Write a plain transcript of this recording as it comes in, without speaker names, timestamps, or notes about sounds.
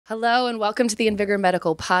Hello and welcome to the Invigor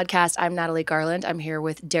Medical Podcast. I'm Natalie Garland. I'm here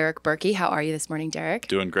with Derek Berkey. How are you this morning, Derek?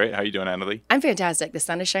 Doing great. How you doing, Natalie? I'm fantastic. The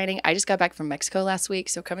sun is shining. I just got back from Mexico last week,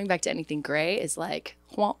 so coming back to anything gray is like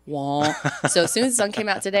wah wah. So as soon as the sun came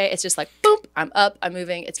out today, it's just like boom, I'm up, I'm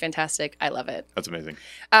moving. It's fantastic. I love it. That's amazing.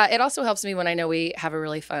 It also helps me when I know we have a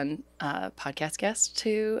really fun podcast guest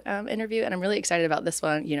to interview, and I'm really excited about this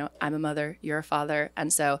one. You know, I'm a mother, you're a father,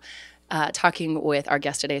 and so talking with our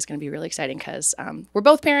guest today is going to be really exciting because we're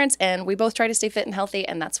both parents and we both try to stay fit and healthy,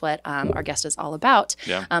 and that's what our guest is all about.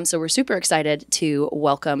 Yeah. So we're super excited to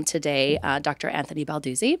welcome today Dr. Anthony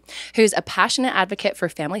Balduzzi, who's a passionate advocate for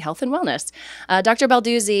family health and wellness. Dr.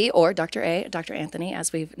 Balduzzi, or Dr. Anthony,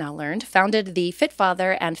 as we've now learned, founded the Fit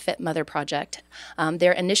Father and Fit Mother Project.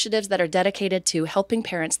 They're initiatives that are dedicated to helping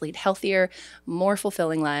parents lead healthier, more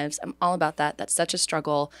fulfilling lives. I'm all about that. That's such a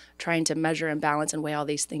struggle, trying to measure and balance and weigh all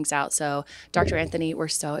these things out. So, Dr. Anthony, we're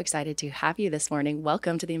so excited to have you this morning.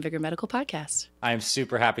 Welcome to the Invigor Medical Podcast. I'm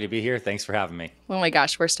super happy to be here. Thanks for having me. Oh my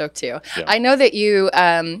gosh, we're stoked too. Yeah. I know that you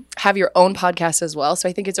have your own podcast as well, so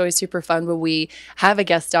I think it's always super fun when we have a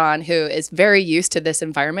guest on who is very used to this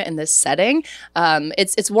environment and this setting.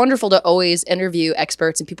 It's wonderful to always interview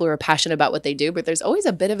experts and people who are passionate about what they do, but there's always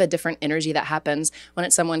a bit of a different energy that happens when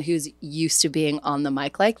it's someone who's used to being on the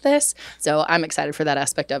mic like this. So I'm excited for that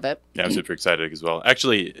aspect of it. Yeah, I'm super excited as well.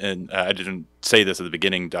 Actually, and I didn't say this at the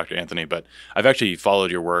beginning, Dr. Anthony, but I've actually followed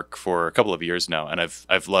your work for a couple of years now, and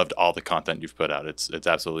I've loved all the content you've put out. It's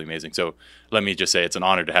absolutely amazing. So let me just say it's an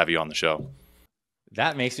honor to have you on the show.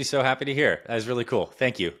 That makes me so happy to hear. That is really cool.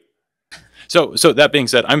 Thank you. So that being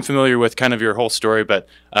said, I'm familiar with kind of your whole story, but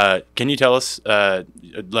can you tell us,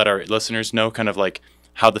 let our listeners know kind of like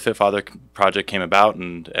how the Fit Father Project came about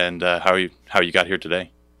and how you got here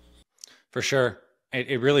today? For sure.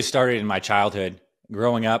 It really started in my childhood.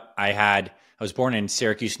 Growing up, I was born in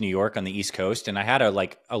Syracuse, New York on the East Coast, and I had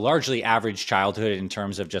a largely average childhood in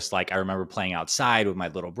terms of just like I remember playing outside with my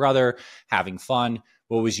little brother, having fun.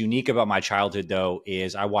 What was unique about my childhood, though,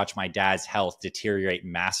 is I watched my dad's health deteriorate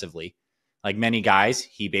massively. Like many guys,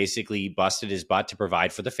 he basically busted his butt to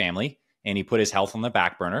provide for the family, and he put his health on the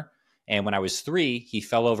back burner. And when I was 3, he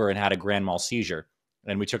fell over and had a grand mal seizure,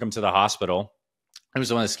 and we took him to the hospital. It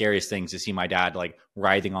was one of the scariest things to see my dad like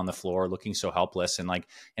writhing on the floor, looking so helpless. And like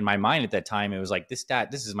in my mind at that time, it was like, this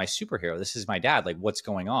is my superhero. This is my dad. Like, what's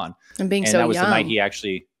going on? And being and so that was young. the night he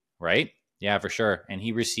actually, right? Yeah, for sure. And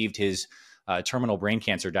he received his terminal brain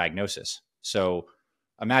cancer diagnosis. So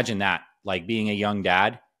imagine that, like being a young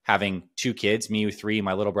dad, having 2 kids, me with 3,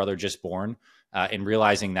 my little brother just born, and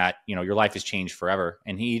realizing that, you know, your life has changed forever.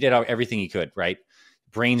 And he did everything he could, right?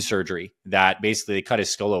 Brain surgery that basically they cut his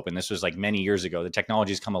skull open. This was like many years ago. The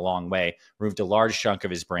technology has come a long way, removed a large chunk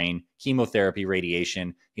of his brain, chemotherapy,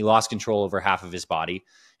 radiation. He lost control over half of his body.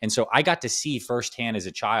 And so I got to see firsthand as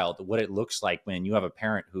a child what it looks like when you have a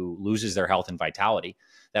parent who loses their health and vitality,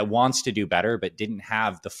 that wants to do better, but didn't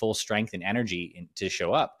have the full strength and energy to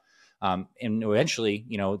show up. And eventually,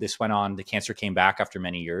 you know, this went on. The cancer came back after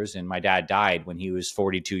many years, and my dad died when he was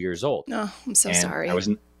 42 years old. Oh, I'm so and sorry. I was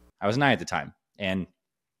 9 at the time. And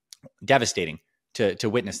devastating to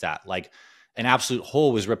witness that. Like an absolute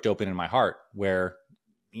hole was ripped open in my heart where,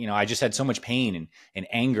 you know, I just had so much pain and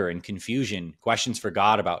anger and confusion, questions for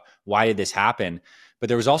God about why did this happen? But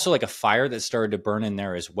there was also like a fire that started to burn in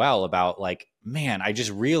there as well about like, man, I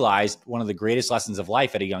just realized one of the greatest lessons of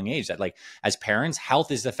life at a young age, that like as parents,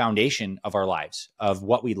 health is the foundation of our lives, of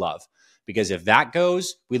what we love. Because if that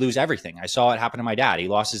goes, we lose everything. I saw it happen to my dad. He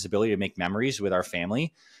lost his ability to make memories with our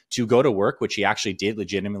family, to go to work, which he actually did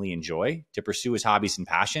legitimately enjoy, to pursue his hobbies and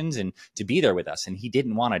passions, and to be there with us. And he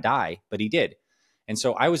didn't want to die, but he did. And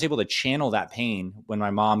so I was able to channel that pain when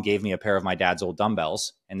my mom gave me a pair of my dad's old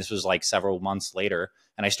dumbbells. And this was like several months later.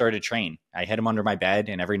 And I started to train. I hid them under my bed,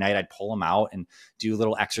 and every night I'd pull them out and do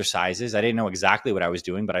little exercises. I didn't know exactly what I was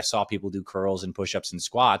doing, but I saw people do curls and push-ups and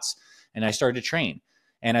squats, and I started to train.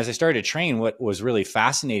 And as I started to train, what was really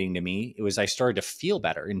fascinating to me, it was I started to feel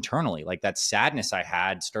better internally. Like that sadness I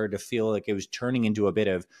had started to feel like it was turning into a bit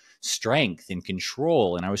of strength and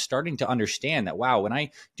control. And I was starting to understand that, wow, when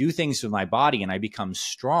I do things with my body and I become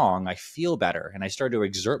strong, I feel better. And I started to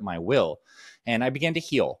exert my will. And I began to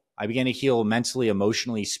heal. I began to heal mentally,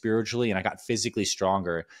 emotionally, spiritually, and I got physically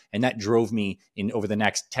stronger. And that drove me in over the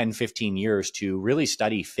next 10, 15 years to really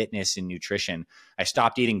study fitness and nutrition. I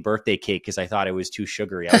stopped eating birthday cake because I thought it was too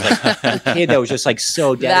sugary. I was like a kid that was just like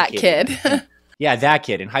so dedicated. That kid. Yeah, that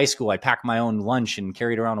kid. In high school, I packed my own lunch and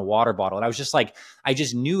carried around a water bottle. And I was just like, I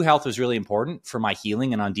just knew health was really important for my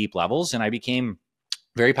healing and on deep levels. And I became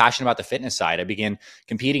very passionate about the fitness side. I began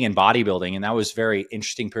competing in bodybuilding, and that was a very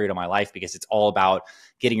interesting period of my life because it's all about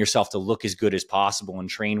getting yourself to look as good as possible and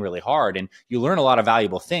train really hard. And you learn a lot of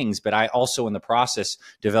valuable things, but I also in the process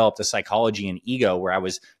developed a psychology and ego where I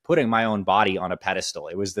was putting my own body on a pedestal.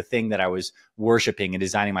 It was the thing that I was worshiping and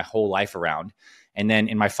designing my whole life around. And then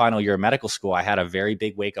in my final year of medical school, I had a very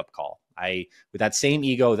big wake-up call. With that same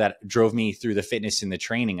ego that drove me through the fitness and the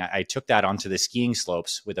training, I took that onto the skiing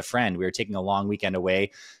slopes with a friend. We were taking a long weekend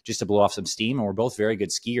away just to blow off some steam, and we're both very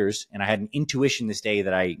good skiers. And I had an intuition this day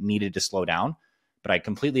that I needed to slow down, but I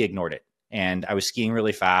completely ignored it. And I was skiing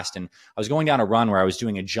really fast, and I was going down a run where I was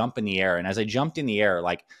doing a jump in the air. And as I jumped in the air,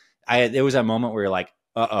 there was a moment where you're like,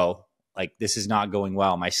 uh-oh, like this is not going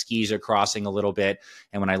well. My skis are crossing a little bit.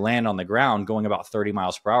 And when I land on the ground going about 30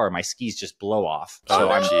 miles per hour, my skis just blow off.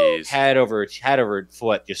 So I'm head over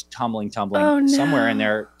foot, just tumbling, somewhere in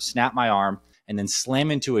there, snap my arm, and then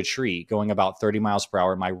slam into a tree going about 30 miles per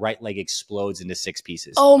hour. My right leg explodes into 6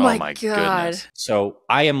 pieces. Oh my God. Goodness. So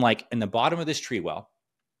I am like in the bottom of this tree well.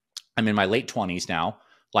 I'm in my late 20s now,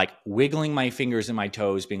 like wiggling my fingers and my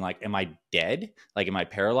toes, being like, am I dead? Like, am I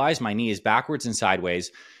paralyzed? My knee is backwards and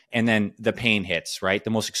sideways. And then the pain hits, right? The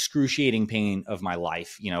most excruciating pain of my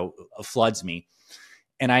life, floods me.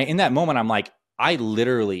 And in that moment, I'm like, I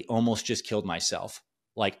literally almost just killed myself.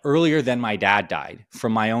 Like earlier than my dad died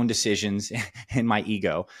from my own decisions and my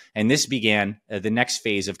ego. And this began the next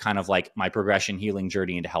phase of kind of like my progression healing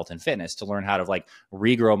journey into health and fitness to learn how to like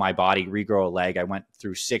regrow my body, regrow a leg. I went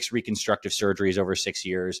through 6 reconstructive surgeries over 6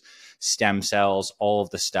 years, stem cells, all of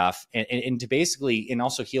the stuff. And to basically, and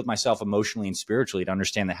also healed myself emotionally and spiritually to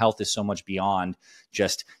understand that health is so much beyond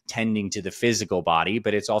just tending to the physical body,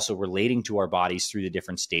 but it's also relating to our bodies through the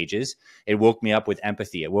different stages. It woke me up with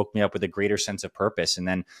empathy. It woke me up with a greater sense of purpose. And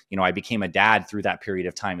then, I became a dad through that period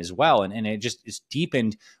of time as well. And it's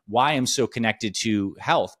deepened why I'm so connected to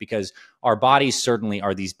health, because our bodies certainly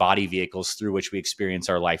are these body vehicles through which we experience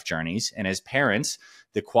our life journeys. And as parents,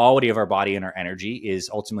 the quality of our body and our energy is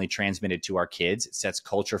ultimately transmitted to our kids. It sets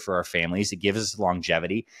culture for our families. It gives us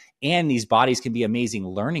longevity. And these bodies can be amazing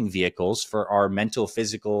learning vehicles for our mental,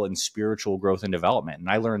 physical, and spiritual growth and development. And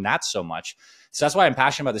I learned that so much. So that's why I'm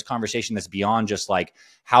passionate about this conversation that's beyond just like,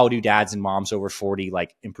 how do dads and moms over 40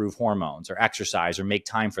 like improve hormones or exercise or make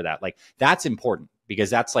time for that? Like that's important because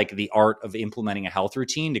that's like the art of implementing a health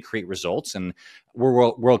routine to create results. And we're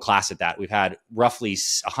world class at that. We've had roughly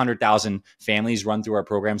 100,000 families run through our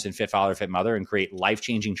programs in Fit Father, Fit Mother and create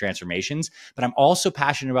life-changing transformations. But I'm also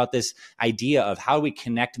passionate about this idea of how do we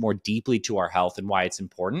connect more deeply to our health and why it's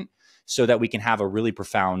important so that we can have a really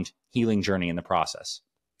profound healing journey in the process.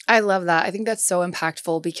 I love that. I think that's so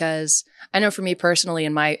impactful because I know for me personally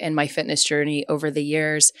in my fitness journey over the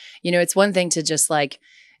years, it's one thing to just like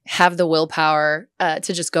have the willpower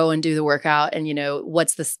to just go and do the workout and,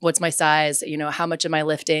 what's my size, how much am I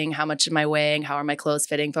lifting, how much am I weighing, how are my clothes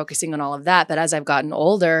fitting, focusing on all of that. But as I've gotten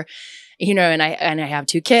older, and I have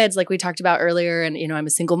 2 kids like we talked about earlier, and, I'm a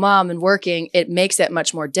single mom and working, it makes it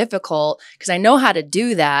much more difficult because I know how to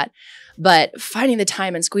do that. But finding the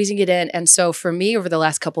time and squeezing it in. And so for me, over the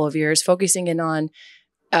last couple of years, focusing in on,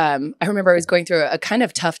 I remember I was going through a kind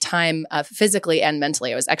of tough time physically and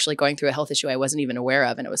mentally. I was actually going through a health issue I wasn't even aware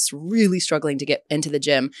of. And I was really struggling to get into the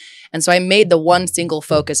gym. And so I made the one single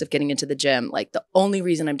focus of getting into the gym. Like the only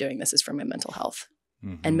reason I'm doing this is for my mental health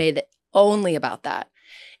and made it only about that.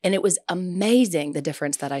 And it was amazing the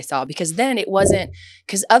difference that I saw because then it wasn't,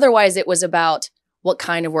 because otherwise it was about, what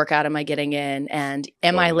kind of workout am I getting in? And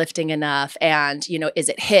am I lifting enough? And, is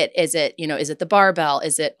it HIIT? Is it, is it the barbell?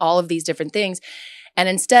 Is it all of these different things? And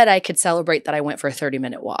instead I could celebrate that I went for a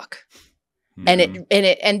 30-minute walk. But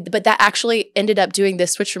that actually ended up doing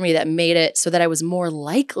this switch for me that made it so that I was more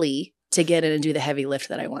likely to get in and do the heavy lift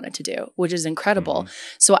that I wanted to do, which is incredible.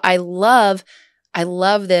 So I love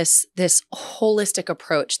this holistic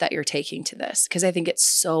approach that you're taking to this because I think it's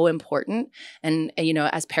so important. And,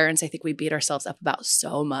 as parents, I think we beat ourselves up about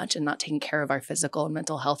so much and not taking care of our physical and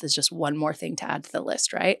mental health is just one more thing to add to the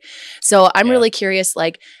list, right? So I'm really curious,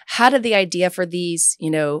 like, how did the idea for these,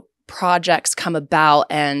 projects come about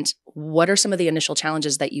and what are some of the initial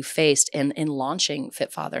challenges that you faced in launching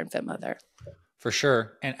Fit Father and Fit Mother? For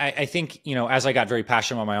sure. And I think, as I got very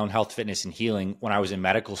passionate about my own health, fitness, and healing, when I was in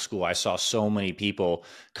medical school, I saw so many people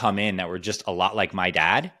come in that were just a lot like my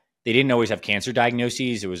dad. They didn't always have cancer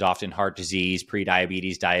diagnoses. It was often heart disease,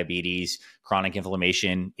 prediabetes, diabetes, chronic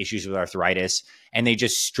inflammation, issues with arthritis. And they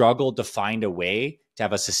just struggled to find a way to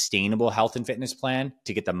have a sustainable health and fitness plan,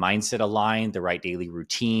 to get the mindset aligned, the right daily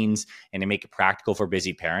routines, and to make it practical for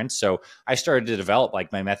busy parents. So I started to develop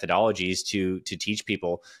like my methodologies to teach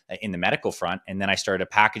people in the medical front. And then I started to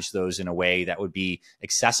package those in a way that would be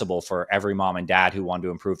accessible for every mom and dad who wanted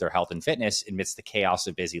to improve their health and fitness amidst the chaos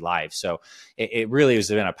of busy lives. So it really has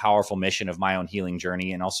been a powerful mission of my own healing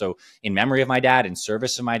journey, and also in memory of my dad, in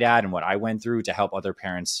service of my dad, and what I went through to help other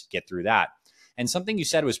parents get through that. And something you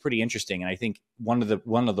said was pretty interesting. And I think one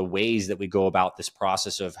of the ways that we go about this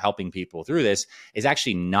process of helping people through this is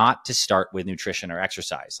actually not to start with nutrition or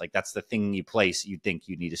exercise. Like that's the thing you think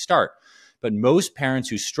you need to start. But most parents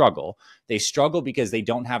who struggle, they struggle because they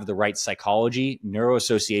don't have the right psychology,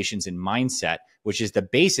 neuroassociations, and mindset, which is the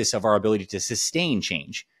basis of our ability to sustain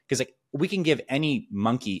change. Because like we can give any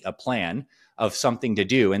monkey a plan of something to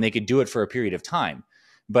do, and they could do it for a period of time.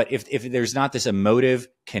 But if there's not this emotive,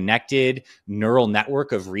 connected neural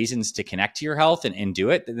network of reasons to connect to your health and do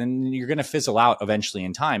it, then you're going to fizzle out eventually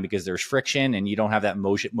in time because there's friction and you don't have that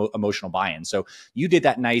emotional buy-in. So you did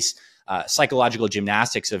that nice psychological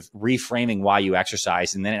gymnastics of reframing why you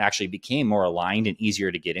exercise, and then it actually became more aligned and easier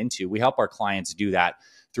to get into. We help our clients do that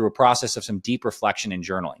through a process of some deep reflection and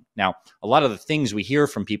journaling. Now, a lot of the things we hear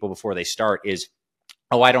from people before they start is,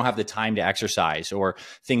 oh, I don't have the time to exercise, or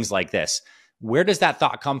things like this. Where does that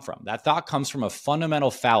thought come from? That thought comes from a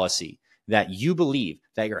fundamental fallacy that you believe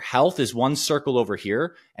that your health is one circle over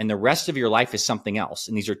here and the rest of your life is something else.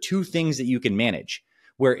 And these are two things that you can manage.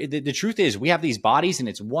 Where the truth is, we have these bodies and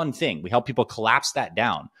it's one thing. We help people collapse that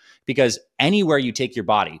down, because anywhere you take your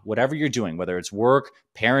body, whatever you're doing, whether it's work,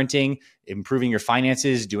 parenting, improving your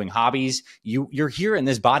finances, doing hobbies, you're here in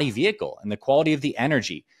this body vehicle, and the quality of the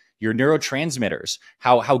energy, your neurotransmitters,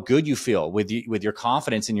 how good you feel with your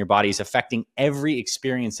confidence in your body is affecting every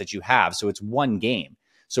experience that you have. So it's one game.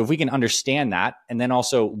 So if we can understand that, and then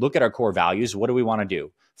also look at our core values, what do we want to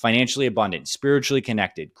do? Financially abundant, spiritually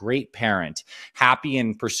connected, great parent, happy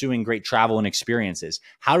and pursuing great travel and experiences.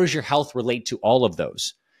 How does your health relate to all of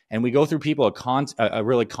those? And we go through people a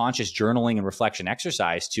really conscious journaling and reflection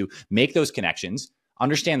exercise to make those connections,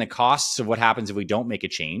 understand the costs of what happens if we don't make a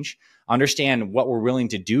change, understand what we're willing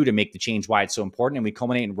to do to make the change, why it's so important, and we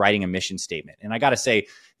culminate in writing a mission statement. And I got to say,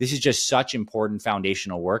 this is just such important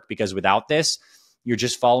foundational work, because without this, you're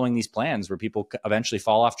just following these plans where people eventually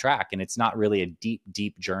fall off track, and it's not really a deep,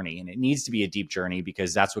 deep journey. And it needs to be a deep journey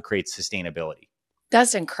because that's what creates sustainability.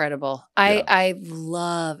 That's incredible. Yeah. I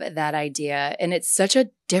love that idea. And it's such a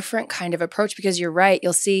different kind of approach, because you're right.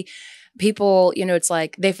 You'll see people, it's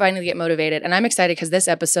like they finally get motivated. And I'm excited because this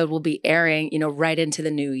episode will be airing, right into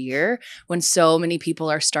the new year, when so many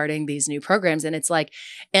people are starting these new programs. And it's like,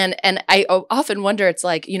 and I often wonder, it's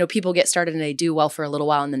like, people get started and they do well for a little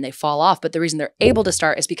while and then they fall off. But the reason they're able to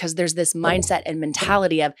start is because there's this mindset and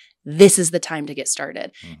mentality of, this is the time to get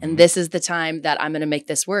started. Mm-hmm. And this is the time that I'm going to make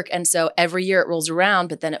this work. And so every year it rolls around,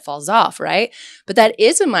 but then it falls off, right? But that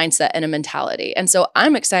is a mindset and a mentality. And so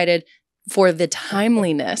I'm excited for the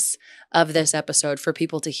timeliness of this episode, for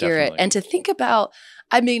people to hear it and to think about,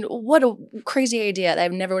 what a crazy idea that I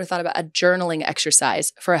never would have thought about, a journaling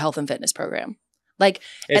exercise for a health and fitness program. Like,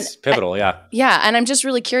 it's pivotal. Yeah. And I'm just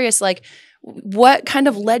really curious, like, what kind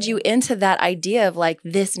of led you into that idea of like,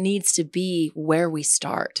 this needs to be where we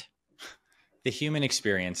start? The human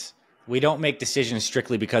experience. We don't make decisions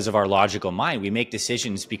strictly because of our logical mind. We make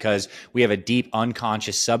decisions because we have a deep,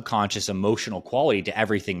 unconscious, subconscious, emotional quality to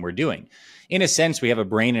everything we're doing. In a sense, we have a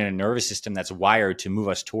brain and a nervous system that's wired to move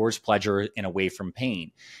us towards pleasure and away from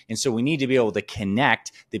pain. And so we need to be able to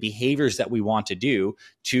connect the behaviors that we want to do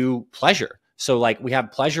to pleasure. So like we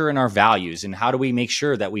have pleasure in our values, and how do we make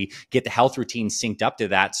sure that we get the health routine synced up to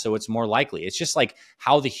that so it's more likely? It's just like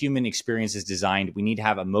how the human experience is designed. We need to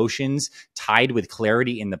have emotions tied with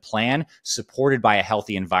clarity in the plan, supported by a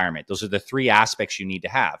healthy environment. Those are the three aspects you need to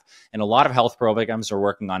have. And a lot of health programs are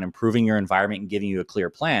working on improving your environment and giving you a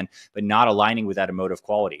clear plan, but not aligning with that emotive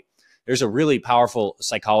quality. There's a really powerful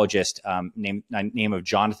psychologist name of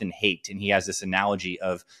Jonathan Haidt, and he has this analogy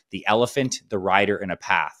of the elephant, the rider, and a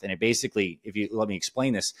path. And it basically, if you let me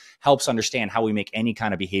explain this, helps understand how we make any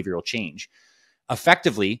kind of behavioral change.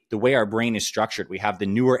 Effectively, the way our brain is structured, we have the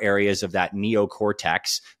newer areas of that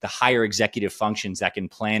neocortex, the higher executive functions that can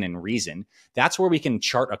plan and reason. That's where we can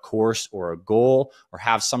chart a course or a goal or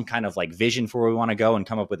have some kind of like vision for where we want to go and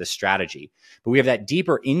come up with a strategy. But we have that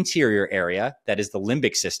deeper interior area that is the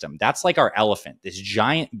limbic system. That's like our elephant, this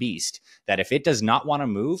giant beast that if it does not want to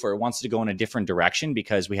move or it wants to go in a different direction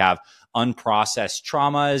because we have unprocessed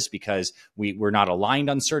traumas, because we're not aligned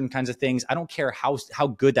on certain kinds of things, I don't care how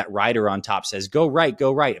good that rider on top says, go right,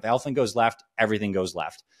 go right. If elephant goes left, everything goes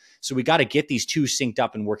left. So we got to get these two synced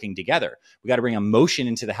up and working together. We got to bring emotion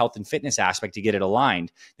into the health and fitness aspect to get it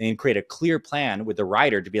aligned, then create a clear plan with the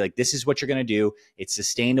rider to be like, this is what you're going to do. It's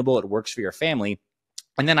sustainable. It works for your family.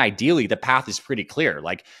 And then ideally, the path is pretty clear.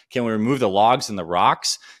 Like, can we remove the logs and the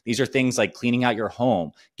rocks? These are things like cleaning out your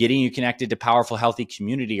home, getting you connected to powerful, healthy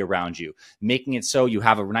community around you, making it so you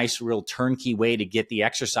have a nice, real turnkey way to get the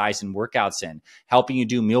exercise and workouts in, helping you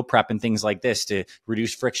do meal prep and things like this to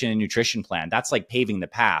reduce friction in nutrition plan. That's like paving the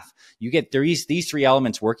path. You get these three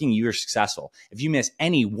elements working, you're successful. If you miss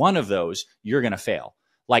any one of those, you're going to fail.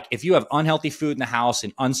 Like if you have unhealthy food in the house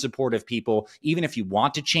and unsupportive people, even if you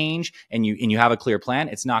want to change and you have a clear plan,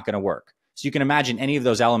 it's not going to work. So you can imagine any of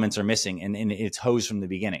those elements are missing and it's hosed from the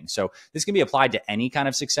beginning. So this can be applied to any kind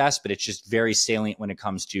of success, but it's just very salient when it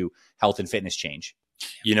comes to health and fitness change.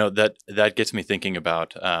 You know, that gets me thinking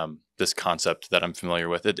about this concept that I'm familiar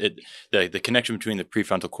with. The connection between the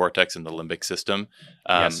prefrontal cortex and the limbic system.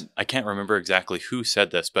 Yes. I can't remember exactly who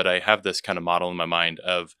said this, but I have this kind of model in my mind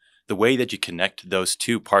of the way that you connect those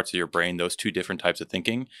two parts of your brain, those two different types of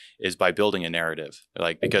thinking, is by building a narrative.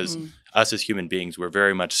 Like, because us as human beings, we're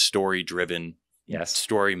very much story-driven,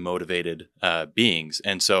 story-motivated beings.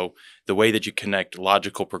 And so the way that you connect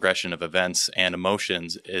logical progression of events and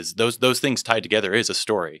emotions is those things tied together is a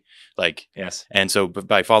story. Like, yes. And so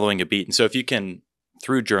by following a beat. And so if you can,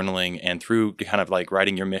 through journaling and through kind of like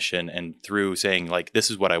writing your mission and through saying like, this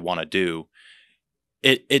is what I want to do,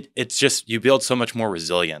 it's just, you build so much more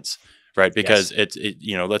resilience, right? Because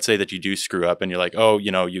you know, let's say that you do screw up and you're like, oh, you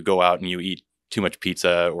know, you go out and you eat too much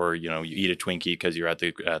pizza, or, you know, you eat a Twinkie because you're at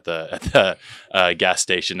the gas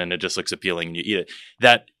station and it just looks appealing and you eat it.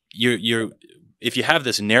 That you're if you have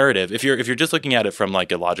this narrative, if you're just looking at it from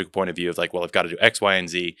like a logical point of view of like, well, I've got to do X, Y, and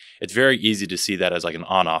Z, it's very easy to see that as like an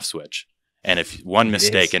on-off switch. And if one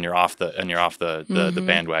mistake and you're off the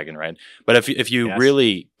bandwagon, right? But if you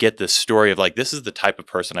really get this story of like, this is the type of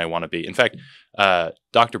person I want to be. In fact,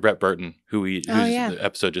 Dr. Brett Burton, whose the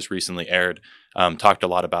episode just recently aired, talked a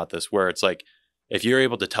lot about this, where it's like, if you're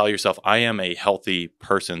able to tell yourself, I am a healthy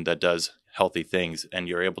person that does healthy things, and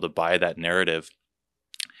you're able to buy that narrative,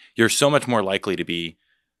 you're so much more likely to be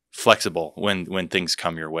flexible when things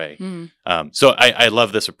come your way. So I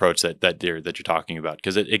love this approach that you're talking about,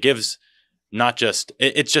 because it gives not just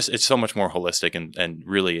it's so much more holistic and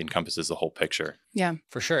really encompasses the whole picture. Yeah,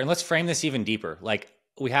 for sure. And let's frame this even deeper. Like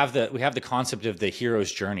we have the concept of the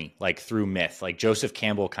hero's journey, like through myth, like Joseph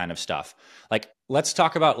Campbell kind of stuff. Like let's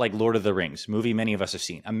talk about like Lord of the Rings movie many of us have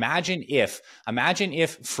seen. Imagine if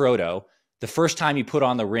Frodo, the first time he put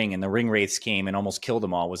on the ring and the ring wraiths came and almost killed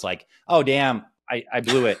them all, was like, oh damn, I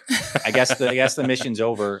blew it. I guess the mission's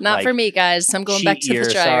over. Not like, for me, guys. I'm going back to the dryer.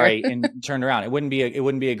 Sorry, and turned around. It wouldn't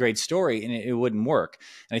be a great story, and it wouldn't work.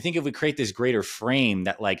 And I think if we create this greater frame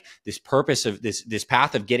that like this purpose of this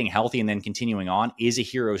path of getting healthy and then continuing on is a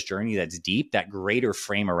hero's journey that's deep, that greater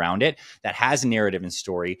frame around it that has a narrative and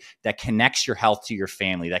story that connects your health to your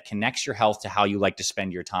family, that connects your health to how you like to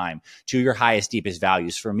spend your time, to your highest, deepest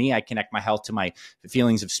values. For me, I connect my health to my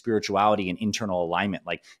feelings of spirituality and internal alignment.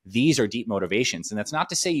 Like these are deep motivations. And that's not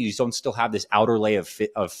to say you don't still have this outer layer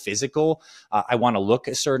of physical. I want to look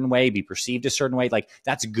a certain way, be perceived a certain way. Like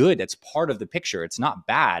that's good. That's part of the picture. It's not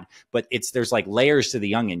bad, but there's like layers to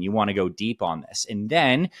the onion. You want to go deep on this. And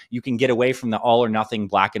then you can get away from the all or nothing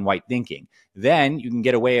black and white thinking. Then you can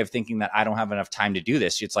get away of thinking that I don't have enough time to do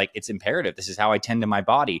this. It's like, it's imperative. This is how I tend to my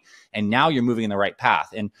body. And now you're moving in the right path.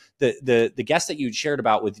 And the guest that you shared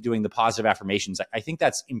about with doing the positive affirmations, I think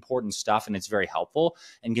that's important stuff. And it's very helpful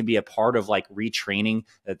and can be a part of like retraining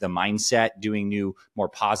the mindset, doing new, more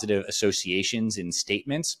positive associations and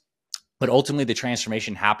statements. But ultimately, the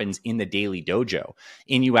transformation happens in the daily dojo,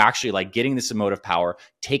 in you actually like getting this emotive power,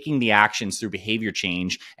 taking the actions through behavior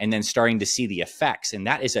change, and then starting to see the effects. And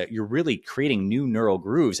that is you're really creating new neural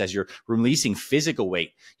grooves as you're releasing physical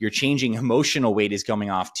weight. You're changing emotional weight is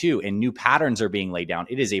coming off too, and new patterns are being laid down.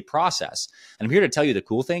 It is a process. And I'm here to tell you the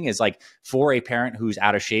cool thing is like for a parent who's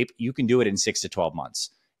out of shape, you can do it in 6 to 12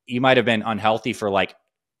 months. You might have been unhealthy for like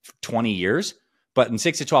 20 years. But in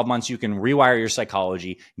 6 to 12 months, you can rewire your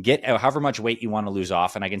psychology, get however much weight you want to lose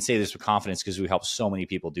off. And I can say this with confidence because we help so many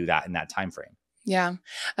people do that in that time frame. Yeah.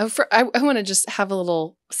 I want to just have a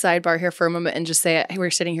little sidebar here for a moment and just say,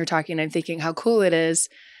 we're sitting here talking and I'm thinking how cool it is.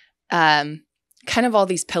 Kind of all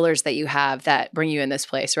these pillars that you have that bring you in this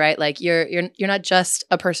place, right? Like you're not just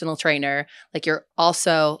a personal trainer, like you're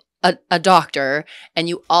also a doctor, and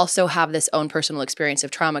you also have this own personal experience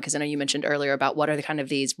of trauma. Because I know you mentioned earlier about what are the kind of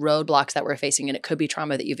these roadblocks that we're facing, and it could be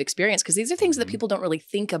trauma that you've experienced. Because these are things that people don't really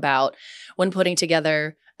think about when putting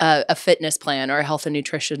together a fitness plan or a health and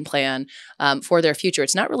nutrition plan for their future.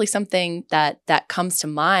 It's not really something that comes to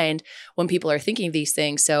mind when people are thinking of these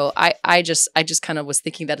things. So I just kind of was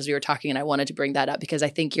thinking that as we were talking, and I wanted to bring that up because I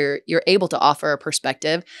think you're able to offer a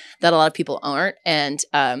perspective that a lot of people aren't, and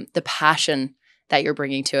the passion that you're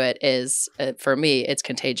bringing to it is, for me, it's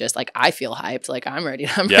contagious. Like, I feel hyped. Like, I'm ready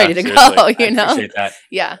to seriously. go, you know? I appreciate that.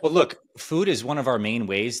 Yeah. Well, look, food is one of our main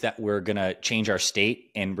ways that we're going to change our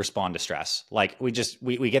state and respond to stress. Like, we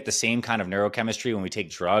get the same kind of neurochemistry when we take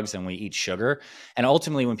drugs and we eat sugar. And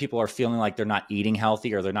ultimately, when people are feeling like they're not eating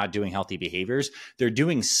healthy or they're not doing healthy behaviors, they're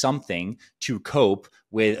doing something to cope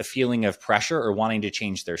with a feeling of pressure or wanting to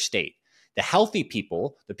change their state. The healthy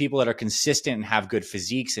people, the people that are consistent and have good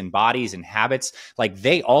physiques and bodies and habits, like,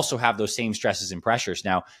 they also have those same stresses and pressures.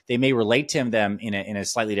 Now, they may relate to them in a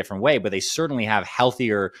slightly different way, but they certainly have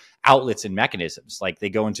healthier outlets and mechanisms. Like, they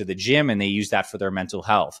go into the gym and they use that for their mental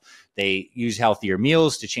health. They use healthier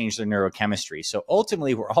meals to change their neurochemistry. So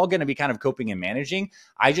ultimately, we're all going to be kind of coping and managing.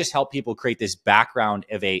 I just help people create this background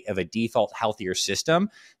of a default healthier system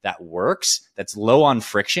that works, that's low on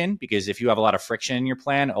friction, because if you have a lot of friction in your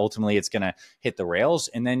plan, ultimately it's going to hit the rails,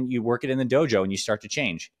 and then you work it in the dojo and you start to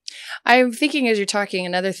change. I'm thinking as you're talking,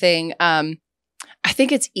 another thing, I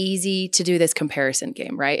think it's easy to do this comparison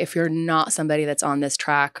game, right? If you're not somebody that's on this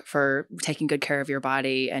track for taking good care of your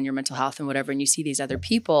body and your mental health and whatever, and you see these other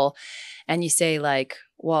people and you say, like,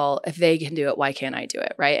 well, if they can do it, why can't I do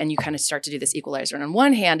it? Right. And you kind of start to do this equalizer. And on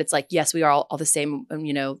one hand, it's like, yes, we are all the same.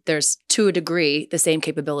 You know, there's, to a degree, the same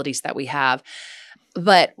capabilities that we have.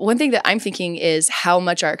 But one thing that I'm thinking is how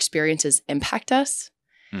much our experiences impact us.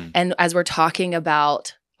 And as we're talking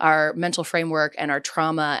about our mental framework and our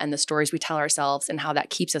trauma and the stories we tell ourselves and how that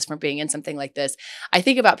keeps us from being in something like this, I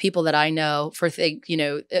think about people that I know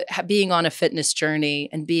being on a fitness journey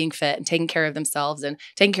and being fit and taking care of themselves and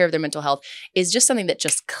taking care of their mental health is just something that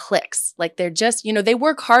just clicks. Like, they're just, they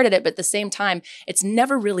work hard at it, but at the same time, it's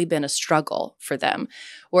never really been a struggle for them.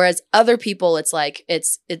 Whereas other people, it's like,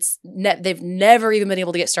 they've never even been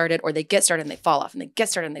able to get started, or they get started and they fall off, and they get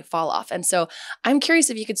started and they fall off. And so I'm curious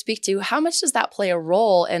if you could speak to how much does that play a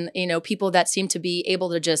role in, people that seem to be able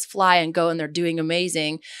to just fly and go and they're doing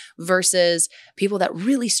amazing versus people that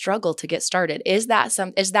really struggle to get started. Is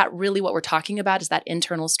that really what we're talking about? Is that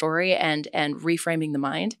internal story and reframing the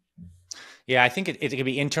mind? Yeah, I think it could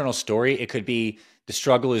be internal story. It could be the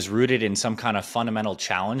struggle is rooted in some kind of fundamental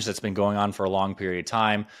challenge that's been going on for a long period of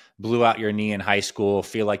time. Blew out your knee in high school,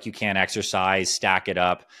 feel like you can't exercise, stack it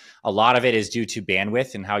up. A lot of it is due to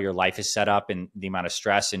bandwidth and how your life is set up, and the amount of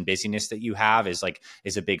stress and busyness that you have is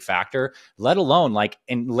a big factor, let alone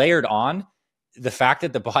and layered on the fact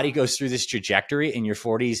that the body goes through this trajectory in your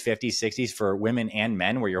 40s, 50s, 60s for women and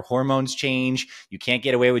men, where your hormones change. You can't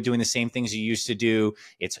get away with doing the same things you used to do.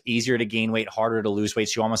 It's easier to gain weight, harder to lose weight.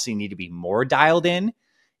 So you almost need to be more dialed in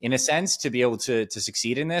a sense, to be able to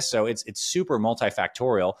succeed in this. So it's super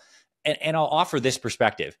multifactorial. And I'll offer this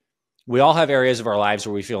perspective. We all have areas of our lives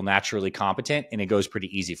where we feel naturally competent and it goes pretty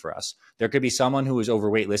easy for us. There could be someone who is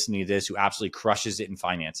overweight listening to this who absolutely crushes it in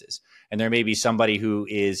finances. And there may be somebody who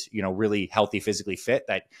is, really healthy, physically fit,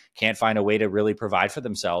 that can't find a way to really provide for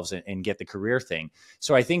themselves and get the career thing.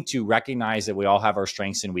 So I think to recognize that we all have our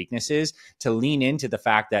strengths and weaknesses, to lean into the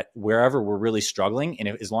fact that wherever we're really struggling, and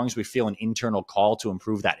as long as we feel an internal call to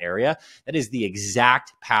improve that area, that is the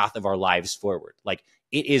exact path of our lives forward. Like,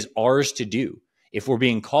 it is ours to do. If we're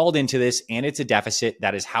being called into this and it's a deficit,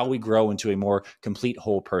 that is how we grow into a more complete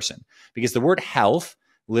whole person. Because the word health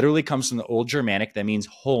literally comes from the old Germanic that means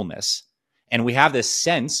wholeness. And we have this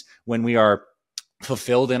sense when we are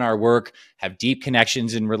fulfilled in our work, have deep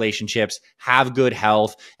connections in relationships, have good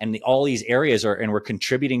health, and all these areas and we're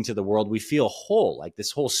contributing to the world, we feel whole. Like,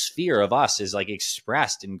 this whole sphere of us is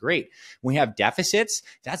expressed and great. When we have deficits,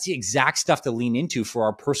 that's the exact stuff to lean into for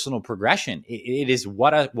our personal progression. It is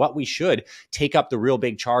what we should take up the real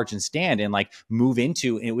big charge and stand and move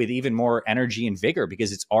into it with even more energy and vigor,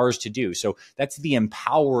 because it's ours to do. So that's the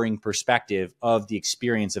empowering perspective of the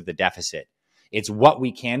experience of the deficit. It's what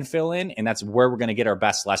we can fill in, and that's where we're going to get our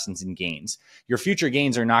best lessons and gains. Your future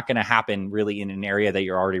gains are not going to happen really in an area that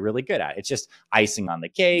you're already really good at. It's just icing on the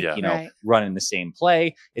cake, Right. Running the same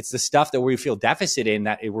play. It's the stuff that we feel deficit in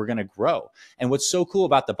that we're going to grow. And what's so cool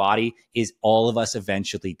about the body is all of us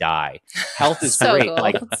eventually die. Health is So great.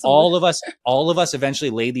 cool. All of us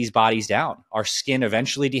eventually lay these bodies down. Our skin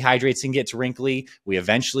eventually dehydrates and gets wrinkly. We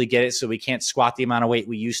eventually get it so we can't squat the amount of weight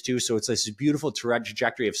we used to. So it's this beautiful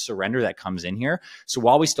trajectory of surrender that comes in here. So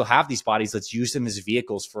while we still have these bodies, let's use them as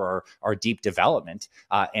vehicles for our deep development.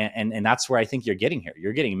 And that's where I think you're getting here.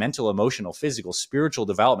 You're getting mental, emotional, physical, spiritual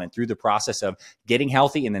development through the process of getting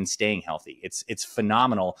healthy and then staying healthy. It's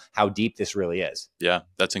phenomenal how deep this really is. Yeah,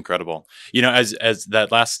 that's incredible. As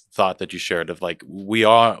that last thought that you shared of like, we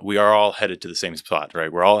are all headed to the same spot,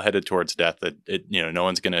 right? We're all headed towards death. No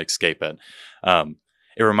one's going to escape it.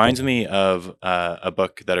 It reminds me of a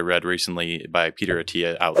book that I read recently by Peter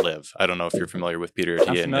Attia, Outlive. I don't know if you're familiar with Peter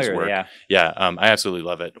Attia and his work. Yeah, I absolutely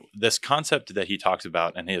love it. This concept that he talks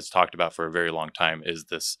about and he has talked about for a very long time is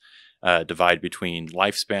this divide between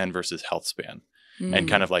lifespan versus health span. And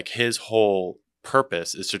kind of like his whole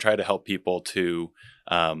purpose is to try to help people to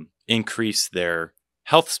increase their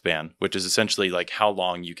health span, which is essentially like how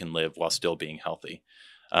long you can live while still being healthy.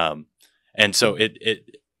 And so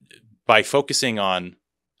it by focusing on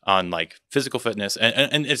like physical fitness,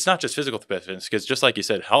 and it's not just physical fitness, because just like you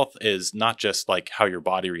said, health is not just like how your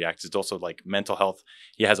body reacts, it's also like mental health.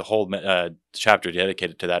 He has a whole chapter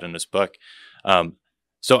dedicated to that in his book.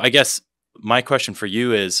 So I guess my question for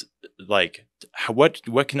you is like,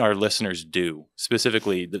 what can our listeners do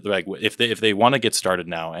specifically, like if they want to get started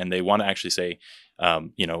now and they want to actually say,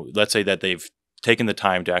 let's say that they've taken the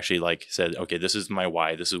time to actually like said, okay, this is my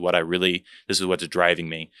why, this is what's driving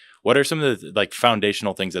me. What are some of the like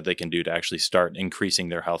foundational things that they can do to actually start increasing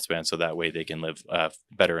their health span so that way they can live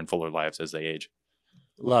better and fuller lives as they age?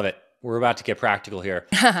 Love it. We're about to get practical here.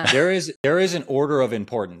 There is an order of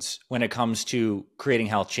importance when it comes to creating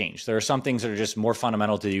health change. There are some things that are just more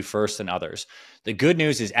fundamental to do first than others. The good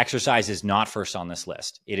news is exercise is not first on this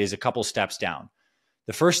list. It is a couple steps down.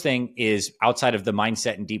 The first thing is, outside of the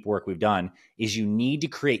mindset and deep work we've done, is you need to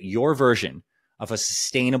create your version of a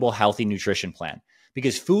sustainable, healthy nutrition plan.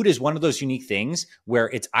 Because food is one of those unique things where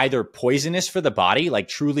it's either poisonous for the body, like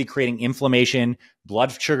truly creating inflammation,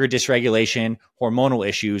 blood sugar dysregulation, hormonal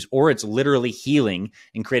issues, or it's literally healing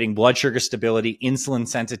and creating blood sugar stability, insulin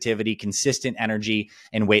sensitivity, consistent energy,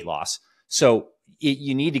 and weight loss. So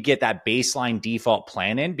you need to get that baseline default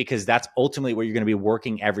plan in, because that's ultimately what you're going to be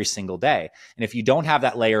working every single day. And if you don't have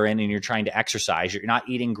that layer in and you're trying to exercise, you're not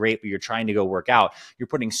eating great, but you're trying to go work out, you're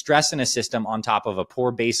putting stress in a system on top of a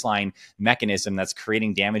poor baseline mechanism that's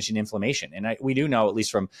creating damage and inflammation. And we do know, at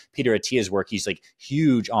least from Peter Attia's work, he's like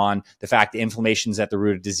huge on the fact that inflammation is at the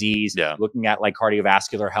root of disease. Yeah. Looking at like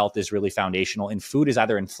cardiovascular health is really foundational, and food is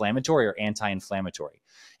either inflammatory or anti-inflammatory.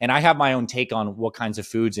 And I have my own take on what kinds of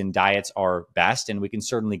foods and diets are best, and we can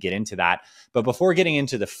certainly get into that. But before getting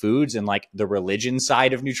into the foods and like the religion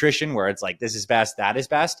side of nutrition, where it's like, this is best, that is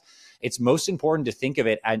best, it's most important to think of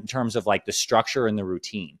it in terms of like the structure and the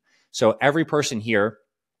routine. So every person here,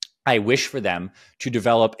 I wish for them to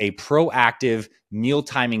develop a proactive meal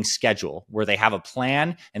timing schedule where they have a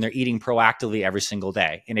plan and they're eating proactively every single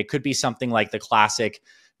day. And it could be something like the classic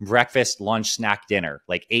breakfast, lunch, snack, dinner,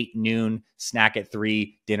 like 8, noon, snack at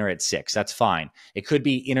 3, dinner at 6. That's fine. It could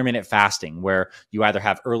be intermittent fasting, where you either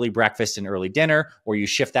have early breakfast and early dinner, or you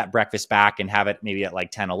shift that breakfast back and have it maybe at like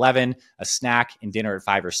 10, 11, a snack and dinner at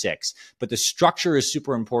 5 or 6. But the structure is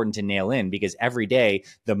super important to nail in, because every day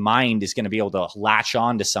the mind is going to be able to latch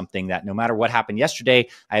on to something that no matter what happened yesterday,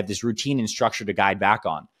 I have this routine and structure to guide back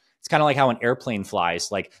on. It's kind of like how an airplane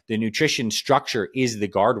flies. Like the nutrition structure is the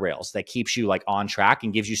guardrails that keeps you like on track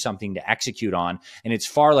and gives you something to execute on. And it's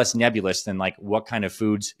far less nebulous than like, what kind of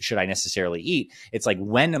foods should I necessarily eat? It's like,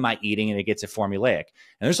 when am I eating? And it gets it formulaic.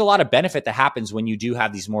 And there's a lot of benefit that happens when you do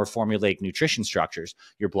have these more formulaic nutrition structures.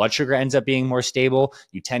 Your blood sugar ends up being more stable.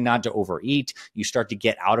 You tend not to overeat. You start to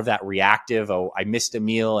get out of that reactive, oh, I missed a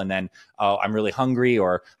meal, and then, oh, I'm really hungry,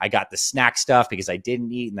 or I got the snack stuff because I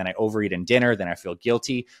didn't eat, and then I overeat in dinner, then I feel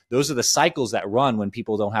guilty. Those are the cycles that run when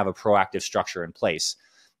people don't have a proactive structure in place.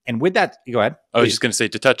 And with that, go ahead. I was just going to say,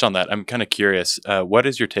 to touch on that, I'm kind of curious, what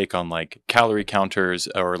is your take on like calorie counters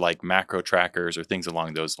or like macro trackers or things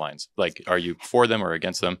along those lines? Like, are you for them or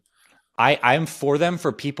against them? I'm for them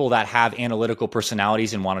for people that have analytical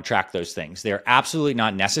personalities and want to track those things. They're absolutely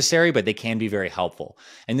not necessary, but they can be very helpful.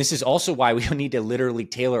 And this is also why we need to literally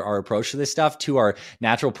tailor our approach to this stuff to our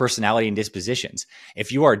natural personality and dispositions.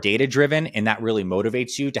 If you are data driven and that really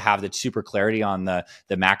motivates you to have the super clarity on the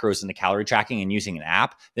macros and the calorie tracking and using an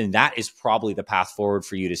app, then that is probably the path forward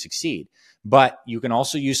for you to succeed. But you can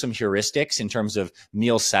also use some heuristics in terms of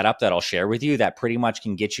meal setup that I'll share with you that pretty much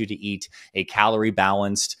can get you to eat a calorie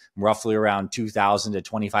balanced, roughly around 2,000 to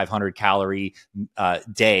 2,500 calorie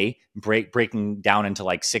day, breaking down into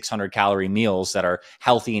like 600 calorie meals that are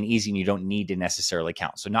healthy and easy and you don't need to necessarily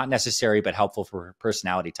count. So not necessary, but helpful for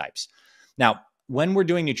personality types. Now, when we're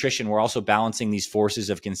doing nutrition, we're also balancing these forces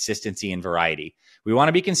of consistency and variety. We want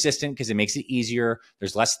to be consistent because it makes it easier.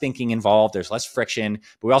 There's less thinking involved. There's less friction.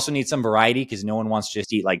 But we also need some variety because no one wants to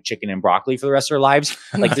just eat like chicken and broccoli for the rest of their lives.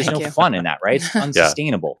 Like there's no fun in that, right? It's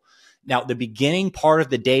unsustainable. Now, the beginning part of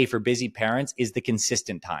the day for busy parents is the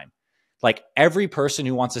consistent time. Like every person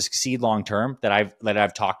who wants to succeed long term that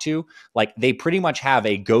I've talked to, like they pretty much have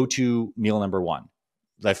a go-to meal number one.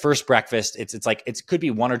 The first breakfast, it's like, it could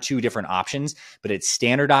be one or two different options, but it's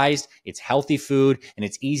standardized, it's healthy food, and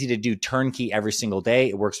it's easy to do turnkey every single day.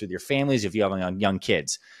 It works with your families if you have young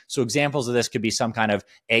kids. So examples of this could be some kind of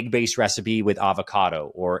egg-based recipe with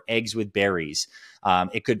avocado or eggs with berries.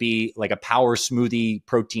 It could be like a power smoothie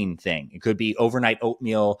protein thing. It could be overnight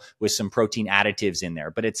oatmeal with some protein additives in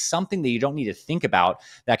there, but it's something that you don't need to think about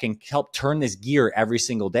that can help turn this gear every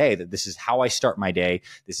single day, that this is how I start my day.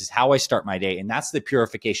 This is how I start my day. And that's the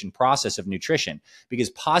purification process of nutrition, because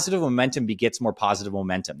positive momentum begets more positive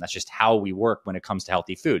momentum. That's just how we work when it comes to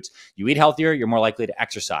healthy foods. You eat healthier, you're more likely to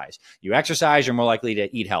exercise. You exercise, you're more likely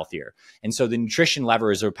to eat healthier. And so the nutrition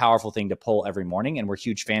lever is a powerful thing to pull every morning, and we're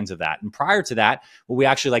huge fans of that. And prior to that, what we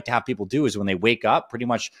actually like to have people do is when they wake up, pretty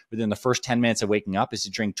much within the first 10 minutes of waking up, is to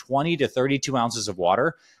drink 20 to 32 ounces of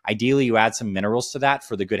water. Ideally, you add some minerals to that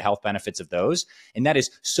for the good health benefits of those. And that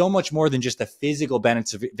is so much more than just the physical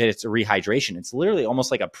benefits of it's a rehydration. It's literally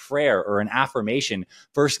almost like a prayer or an affirmation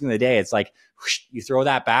first thing in the day. It's like, whoosh, you throw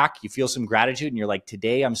that back, you feel some gratitude, and you're like,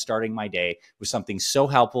 today I'm starting my day with something so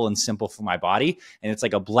helpful and simple for my body. And it's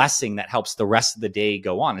like a blessing that helps the rest of the day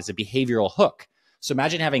go on. It's a behavioral hook. So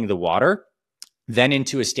imagine having the water, then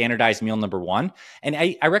into a standardized meal number one. And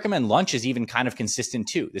I recommend lunch is even kind of consistent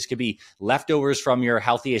too. This could be leftovers from your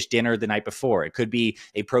healthy-ish dinner the night before. It could be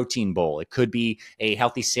a protein bowl. It could be a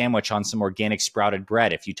healthy sandwich on some organic sprouted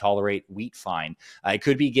bread if you tolerate wheat fine. It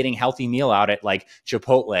could be getting healthy meal out at like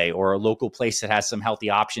Chipotle or a local place that has some healthy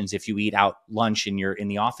options if you eat out lunch in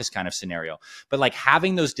the office kind of scenario. But like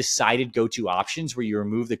having those decided go-to options where you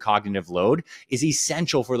remove the cognitive load is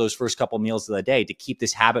essential for those first couple meals of the day to keep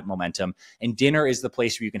this habit momentum. And dinner is the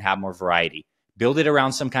place where you can have more variety. Build it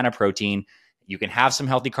around some kind of protein. You can have some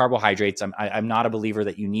healthy carbohydrates. I'm not a believer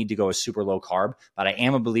that you need to go a super low carb, but I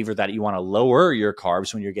am a believer that you want to lower your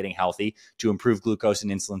carbs when you're getting healthy to improve glucose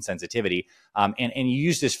and insulin sensitivity. And you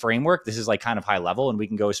use this framework. This is like kind of high level, and we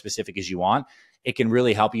can go as specific as you want. It can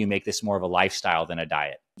really help you make this more of a lifestyle than a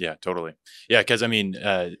diet. Yeah, totally. Yeah, because I mean,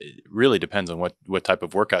 it really depends on what type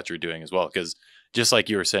of workouts you're doing as well. Because just like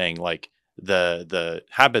you were saying, like the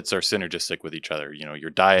habits are synergistic with each other. You know, your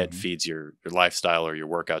diet feeds your lifestyle, or your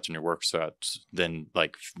workouts and your workouts then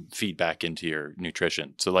like feed back into your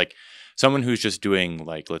nutrition. So like someone who's just doing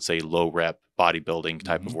like, let's say low rep bodybuilding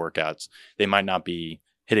type of workouts, they might not be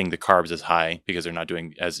hitting the carbs as high because they're not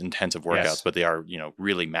doing as intensive workouts, but they are, you know,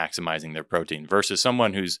 really maximizing their protein, versus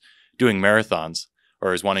someone who's doing marathons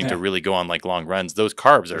or is wanting to really go on like long runs. Those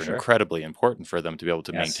carbs are incredibly important for them to be able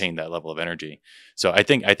to maintain that level of energy. So I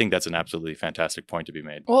think that's an absolutely fantastic point to be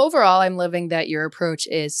made. Well, overall, I'm loving that your approach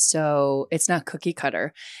is it's not cookie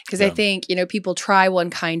cutter, because I think, you know, people try one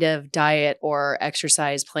kind of diet or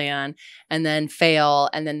exercise plan and then fail,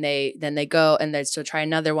 and then they go and they still try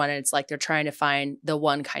another one, and it's like they're trying to find the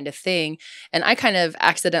one kind of thing. And I kind of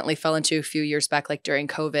accidentally fell into a few years back, like during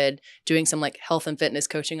COVID, doing some like health and fitness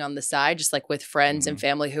coaching on the side, just like with friends and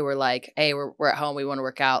family who were like, hey, we're at home, we want to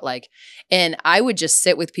work out. Like, and I would just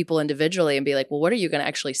sit with people individually and be like, well, what are you going to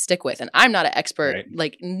actually stick with? And I'm not an expert,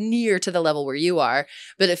 like near to the level where you are,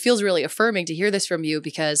 but it feels really affirming to hear this from you,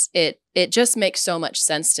 because it just makes so much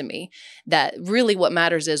sense to me that really what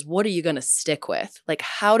matters is, what are you going to stick with? Like,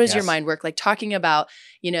 how does your mind work? Like talking about,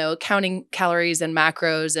 you know, counting calories and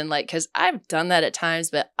macros, and like, cause I've done that at times,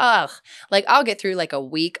 but like I'll get through like a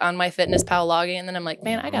week on my FitnessPal logging, and then I'm like,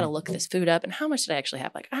 man, I got to look this food up, and how much did I actually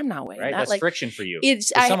have? Like, I'm not weighing that. That's like, friction for you.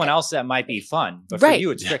 It's for someone else that might be fun, but for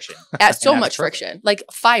you, it's friction. So much friction, like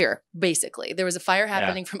fire, basically. There was a fire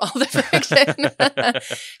happening from all the friction.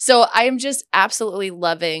 So I am just absolutely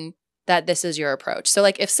loving that this is your approach. So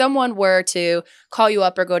like if someone were to call you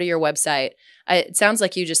up or go to your website, it sounds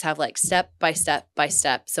like you just have like step by step by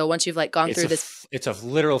step. So once you've like gone through this, it's a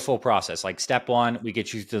literal full process. Like step one, we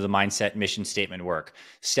get you through the mindset mission statement work.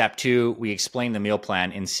 Step two, we explain the meal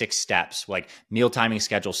plan in 6 steps, like meal timing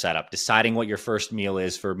schedule setup, deciding what your first meal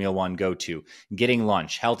is for meal one, go to, getting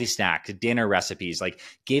lunch, healthy snacks, dinner recipes, like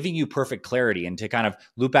giving you perfect clarity. And to kind of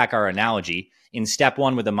loop back our analogy, in step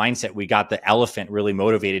one with the mindset, we got the elephant really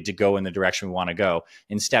motivated to go in the direction we want to go.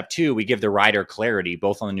 In step two, we give the rider clarity,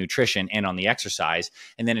 both on the nutrition and on the exercise.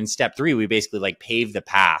 And then in step 3, we basically like pave the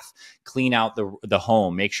path, clean out the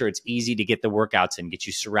home, make sure it's easy to get the workouts in, get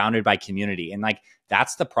you surrounded by community. And like,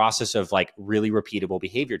 that's the process of like really repeatable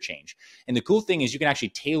behavior change. And the cool thing is you can actually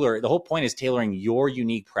tailor, the whole point is tailoring your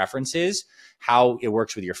unique preferences, how it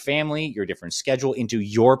works with your family, your different schedule into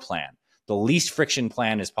your plan, the least friction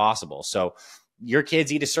plan as possible. So your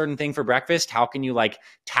kids eat a certain thing for breakfast. How can you like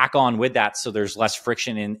tack on with that so there's less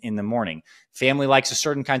friction in the morning? Family likes a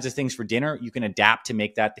certain kinds of things for dinner. You can adapt to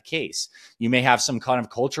make that the case. You may have some kind of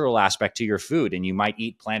cultural aspect to your food and you might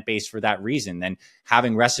eat plant-based for that reason. Then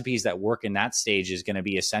having recipes that work in that stage is going to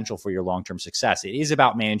be essential for your long-term success. It is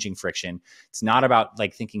about managing friction. It's not about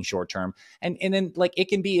like thinking short-term. And then like it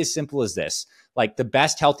can be as simple as this. Like the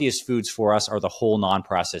best, healthiest foods for us are the whole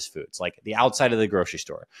non-processed foods, like the outside of the grocery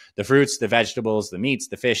store, the fruits, the vegetables, the meats,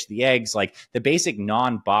 the fish, the eggs, like the basic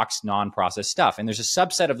non-boxed, non-processed stuff. And there's a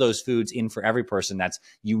subset of those foods in for every person that's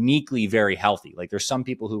uniquely very healthy. Like there's some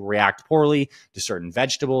people who react poorly to certain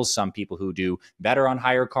vegetables, some people who do better on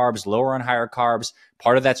higher carbs, lower on higher carbs.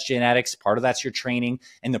 Part of that's genetics, part of that's your training.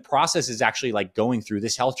 And the process is actually like going through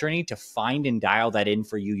this health journey to find and dial that in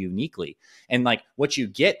for you uniquely. And like what you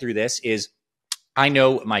get through this is, I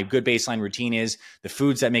know my good baseline routine is the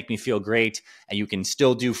foods that make me feel great, and you can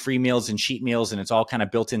still do free meals and cheat meals, and it's all kind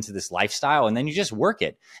of built into this lifestyle. And then you just work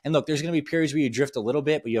it. And look, there's going to be periods where you drift a little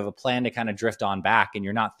bit, but you have a plan to kind of drift on back, and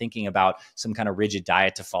you're not thinking about some kind of rigid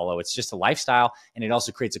diet to follow. It's just a lifestyle, and it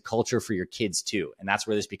also creates a culture for your kids too. And that's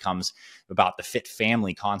where this becomes about the fit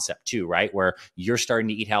family concept too, right? Where you're starting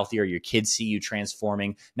to eat healthier, your kids see you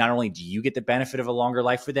transforming. Not only do you get the benefit of a longer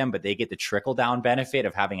life for them, but they get the trickle down benefit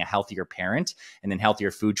of having a healthier parent and then healthier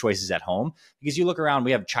food choices at home. Because you look around,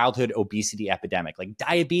 we have childhood obesity epidemic, like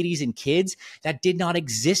diabetes in kids that did not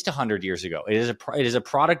exist 100 years ago. It is a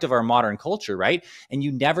product of our modern culture, right? And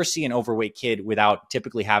you never see an overweight kid without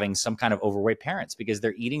typically having some kind of overweight parents because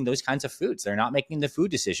they're eating those kinds of foods. They're not making the food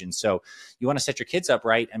decisions. So you want to set your kids up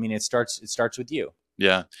right. I mean, it starts with you.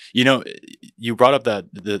 Yeah. You know, you brought up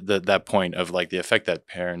that point of like the effect that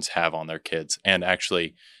parents have on their kids. And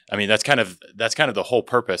actually, I mean, that's kind of the whole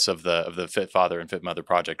purpose of the Fit Father and Fit Mother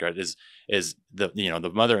project, right? Is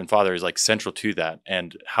the mother and father is like central to that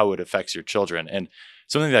and how it affects your children. And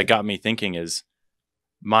something that got me thinking is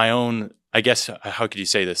my own, I guess, how could you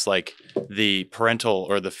say this? Like the parental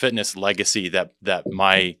or the fitness legacy that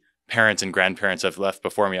my parents and grandparents have left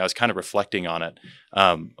before me. I was kind of reflecting on it.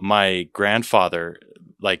 My grandfather,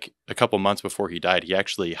 like a couple months before he died, he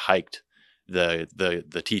actually hiked the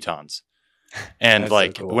Tetons. And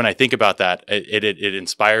like, so cool. When I think about that, it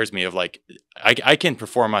inspires me of like, I can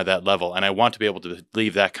perform at that level, and I want to be able to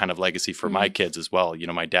leave that kind of legacy for my kids as well. You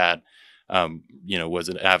know, my dad, was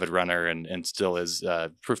an avid runner and still is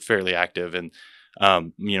fairly active. And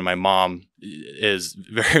my mom is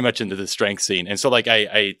very much into the strength scene. And so like,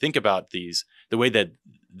 I think about the way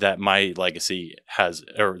that my legacy has,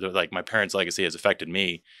 or like my parents' legacy has affected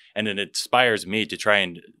me. And it inspires me to try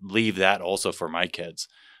and leave that also for my kids.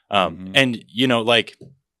 And, like,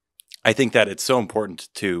 I think that it's so important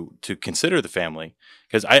to consider the family,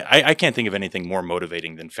 because I can't think of anything more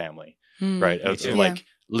motivating than family, right? Of like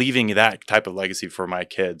leaving that type of legacy for my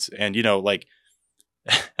kids. And, like,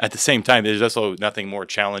 at the same time, there's also nothing more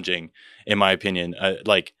challenging, in my opinion.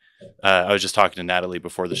 I was just talking to Natalie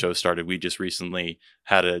before the show started. We just recently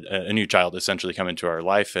had a new child essentially come into our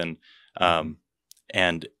life,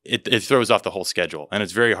 and it throws off the whole schedule. And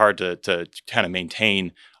it's very hard to kind of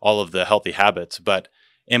maintain all of the healthy habits. But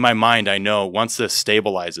in my mind, I know once this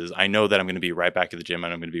stabilizes, I know that I'm going to be right back at the gym,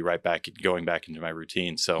 and I'm going to be right back going back into my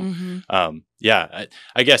routine. So,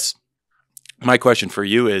 I guess my question for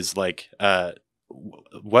you is like,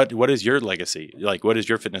 what is your legacy? Like, what is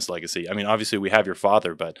your fitness legacy? I mean, obviously we have your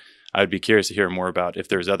father, but I'd be curious to hear more about if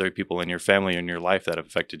there's other people in your family or in your life that have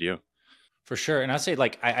affected you. For sure. And I'd say,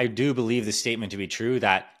 like, I do believe the statement to be true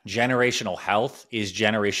that generational health is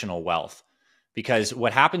generational wealth. Because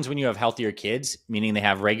what happens when you have healthier kids, meaning they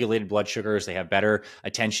have regulated blood sugars, they have better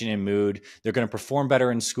attention and mood, they're going to perform better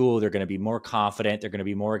in school, they're going to be more confident, they're going to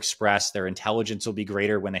be more expressed, their intelligence will be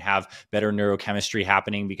greater when they have better neurochemistry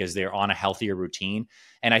happening because they're on a healthier routine.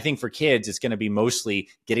 And I think for kids, it's going to be mostly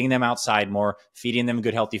getting them outside more, feeding them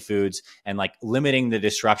good, healthy foods, and like limiting the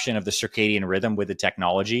disruption of the circadian rhythm with the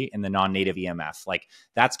technology and the non-native EMF. Like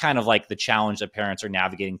that's kind of like the challenge that parents are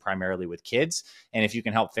navigating primarily with kids. And if you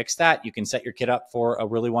can help fix that, you can set your kid up for a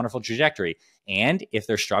really wonderful trajectory. And if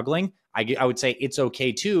they're struggling, I would say it's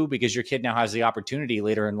okay too, because your kid now has the opportunity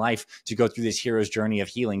later in life to go through this hero's journey of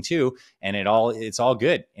healing too. And it's all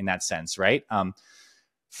good in that sense, right?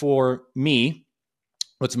 For me,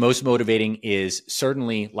 what's most motivating is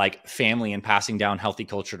certainly like family and passing down healthy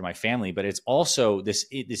culture to my family, but it's also this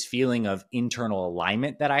feeling of internal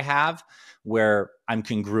alignment that I have where I'm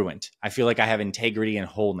congruent. I feel like I have integrity and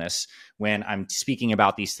wholeness when I'm speaking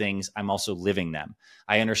about these things. I'm also living them.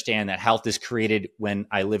 I understand that health is created when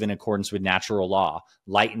I live in accordance with natural law,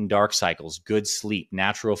 light and dark cycles, good sleep,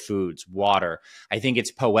 natural foods, water. I think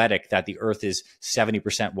it's poetic that the earth is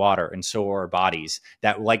 70% water and so are our bodies,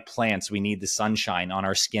 that like plants, we need the sunshine on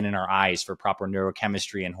our skin and our eyes for proper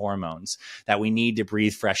neurochemistry and hormones, that we need to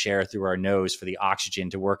breathe fresh air through our nose for the oxygen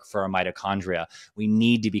to work for our mitochondria. We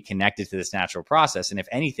need to be connected to this natural process. And if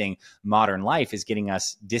anything, modern life is getting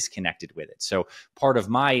us disconnected with it. So part of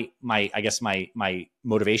my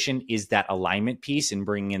motivation is that alignment piece and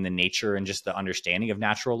bringing in the nature and just the understanding of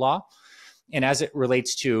natural law. And as it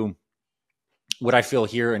relates to what I feel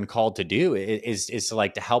here and called to do is to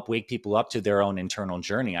like to help wake people up to their own internal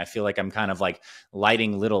journey. I feel like I'm kind of like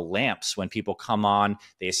lighting little lamps when people come on,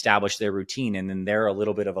 they establish their routine, and then they're a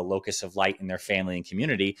little bit of a locus of light in their family and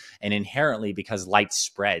community. And inherently, because light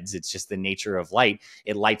spreads, it's just the nature of light,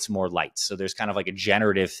 it lights more lights. So there's kind of like a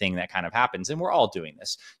generative thing that kind of happens. And we're all doing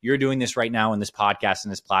this. You're doing this right now in this podcast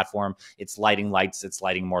and this platform. It's lighting lights, it's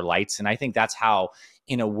lighting more lights. And I think that's how,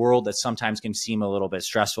 in a world that sometimes can seem a little bit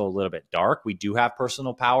stressful, a little bit dark, we do have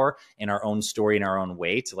personal power in our own story, in our own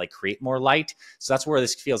way to like create more light. So that's where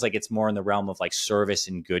this feels like it's more in the realm of like service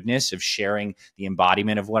and goodness, of sharing the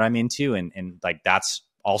embodiment of what I'm into. And like, that's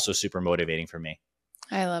also super motivating for me.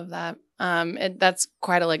 I love that. That's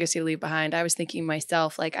quite a legacy to leave behind. I was thinking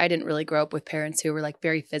myself, like, I didn't really grow up with parents who were like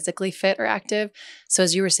very physically fit or active. So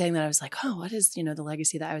as you were saying that, I was like, oh, what is, the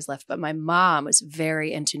legacy that I was left? But my mom was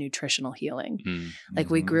very into nutritional healing. Mm-hmm.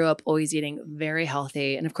 Like we grew up always eating very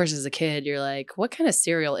healthy. And of course, as a kid, you're like, what kind of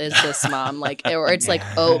cereal is this, Mom? Like, or it's like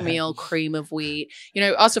oatmeal, cream of wheat,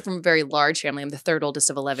 also from a very large family. I'm the third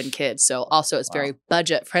oldest of 11 kids. So also it's very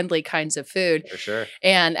budget friendly kinds of food. For sure.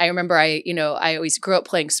 And I remember I always grew up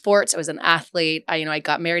playing sports. I was an athlete. I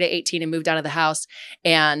got married at 18 and moved out of the house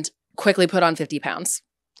and quickly put on 50 pounds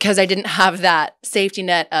because I didn't have that safety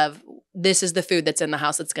net of this is the food that's in the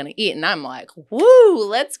house that's going to eat. And I'm like, woo,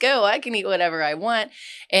 let's go. I can eat whatever I want.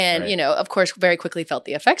 And, Right. Of course, very quickly felt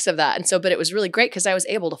the effects of that. And so, but it was really great because I was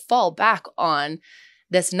able to fall back on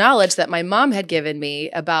this knowledge that my mom had given me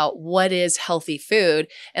about what is healthy food.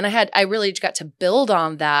 And I really got to build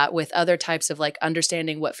on that with other types of like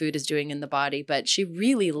understanding what food is doing in the body. But she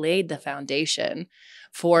really laid the foundation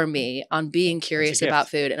for me on being curious about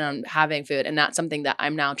food and on having food. And that's something that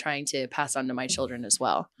I'm now trying to pass on to my children as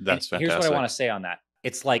well. That's and fantastic. Here's what I want to say on that.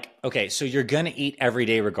 It's like, okay, so you're going to eat every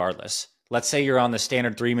day regardless. Let's say you're on the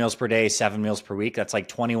standard 3 meals per day, 7 meals per week. That's like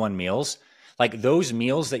 21 meals. Like those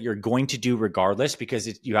meals that you're going to do regardless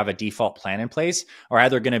because you have a default plan in place are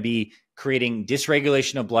either going to be creating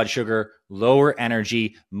dysregulation of blood sugar, lower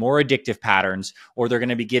energy, more addictive patterns, or they're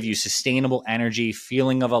going to give you sustainable energy,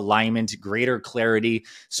 feeling of alignment, greater clarity.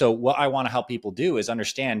 So what I want to help people do is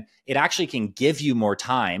understand it actually can give you more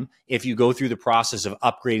time if you go through the process of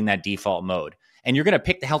upgrading that default mode. And you're going to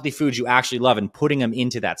pick the healthy foods you actually love and putting them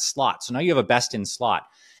into that slot. So now you have a best in slot.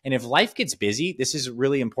 And if life gets busy, this is a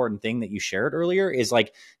really important thing that you shared earlier is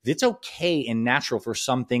like, it's okay and natural for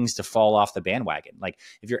some things to fall off the bandwagon. Like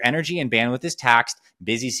if your energy and bandwidth is taxed,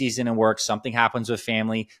 busy season and work, something happens with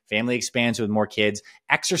family expands with more kids,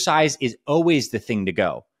 exercise is always the thing to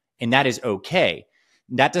go. And that is okay.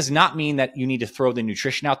 That does not mean that you need to throw the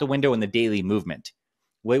nutrition out the window and the daily movement.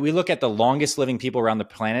 When we look at the longest living people around the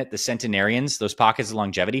planet, the centenarians, those pockets of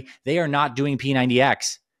longevity, they are not doing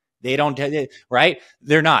P90X. They don't, right?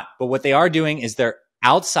 They're not. But what they are doing is they're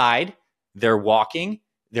outside, they're walking,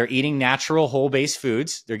 they're eating natural whole-based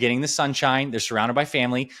foods, they're getting the sunshine, they're surrounded by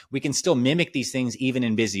family. We can still mimic these things even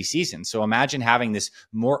in busy seasons. So imagine having this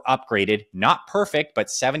more upgraded, not perfect, but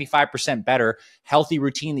 75% better, healthy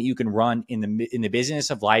routine that you can run in the business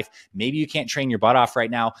of life. Maybe you can't train your butt off right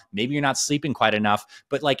now. Maybe you're not sleeping quite enough,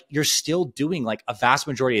 but like you're still doing like a vast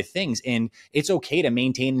majority of things. And it's okay to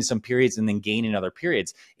maintain in some periods and then gain in other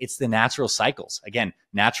periods. It's the natural cycles. Again,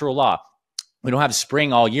 natural law. We don't have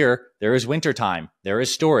spring all year. There is winter time. There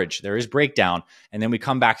is storage. There is breakdown. And then we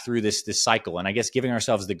come back through this cycle. And I guess giving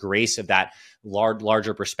ourselves the grace of that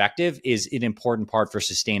larger perspective is an important part for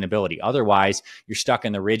sustainability. Otherwise, you're stuck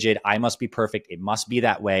in the rigid, I must be perfect. It must be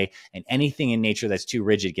that way. And anything in nature that's too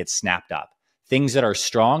rigid gets snapped up. Things that are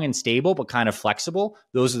strong and stable, but kind of flexible,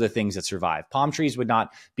 those are the things that survive. Palm trees would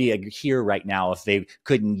not be here right now if they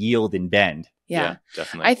couldn't yield and bend. Yeah,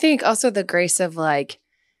 definitely. I think also the grace of like,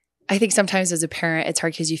 I think sometimes as a parent, it's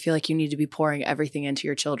hard because you feel like you need to be pouring everything into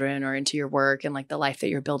your children or into your work and like the life that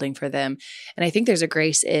you're building for them. And I think there's a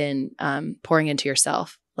grace in pouring into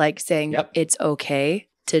yourself, like saying Yep. it's okay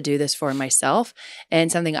to do this for myself.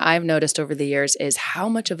 And something I've noticed over the years is how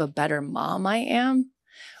much of a better mom I am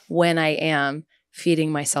when I am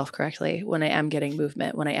feeding myself correctly, when I am getting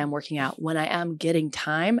movement, when I am working out, when I am getting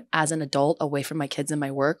time as an adult away from my kids and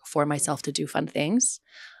my work for myself to do fun things.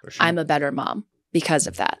 For sure. I'm a better mom because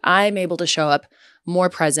of that. I'm able to show up more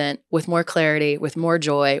present, with more clarity, with more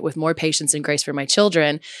joy, with more patience and grace for my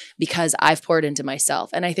children because I've poured into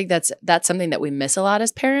myself. And I think that's something that we miss a lot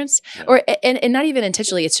as parents, or and not even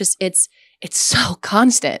intentionally. It's just it's so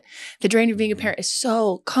constant. The drain of being a parent is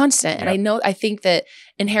so constant. And I think that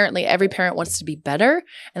inherently every parent wants to be better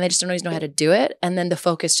and they just don't always know how to do it. And then the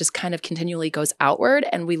focus just kind of continually goes outward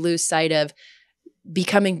and we lose sight of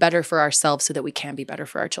becoming better for ourselves so that we can be better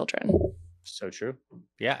for our children. So true.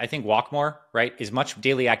 Yeah, I think walk more, right? As much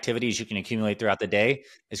daily activity as you can accumulate throughout the day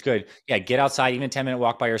is good. Yeah, get outside, even a 10-minute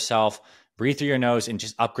walk by yourself, breathe through your nose and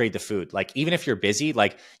just upgrade the food. Like even if you're busy,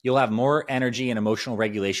 like you'll have more energy and emotional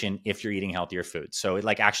regulation if you're eating healthier food. So it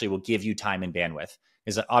like actually will give you time and bandwidth.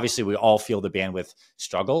 Because obviously we all feel the bandwidth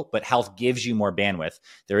struggle, but health gives you more bandwidth.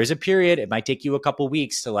 There is a period, it might take you a couple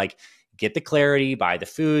weeks to like get the clarity, buy the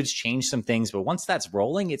foods, change some things. But once that's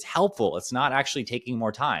rolling, it's helpful. It's not actually taking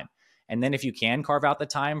more time. And then if you can carve out the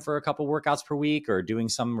time for a couple workouts per week or doing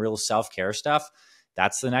some real self-care stuff,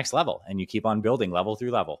 that's the next level. And you keep on building level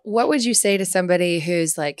through level. What would you say to somebody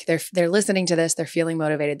who's like, they're listening to this, they're feeling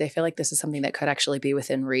motivated, they feel like this is something that could actually be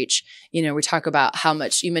within reach? You know, we talk about how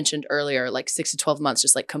much you mentioned earlier, like 6 to 12 months,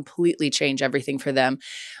 just like completely change everything for them.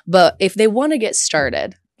 But if they want to get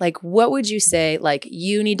started, like what would you say, like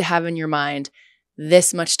you need to have in your mind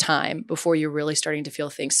this much time before you're really starting to feel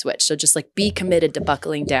things switch? So just like be committed to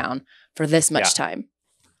buckling down for this much time.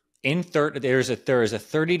 There is a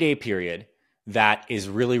 30-day period that is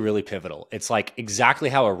really, really pivotal. It's like exactly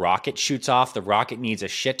how a rocket shoots off. The rocket needs a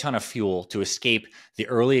shit ton of fuel to escape the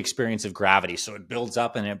early experience of gravity. So it builds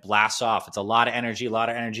up and it blasts off. It's a lot of energy,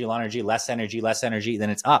 less energy. Then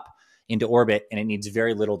it's up into orbit and it needs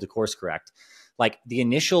very little to course correct. Like the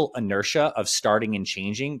initial inertia of starting and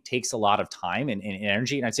changing takes a lot of time and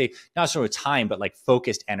energy. And I'd say not sort of time, but like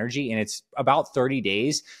focused energy. And it's about 30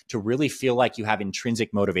 days to really feel like you have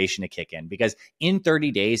intrinsic motivation to kick in. Because in 30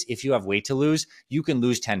 days, if you have weight to lose, you can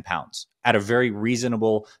lose 10 pounds at a very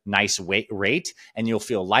reasonable, nice weight rate. And you'll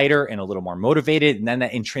feel lighter and a little more motivated. And then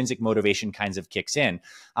that intrinsic motivation kinds of kicks in.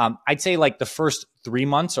 I'd say like the first 3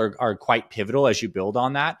 months are quite pivotal as you build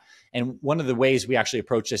on that. And one of the ways we actually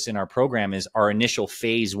approach this in our program is our initial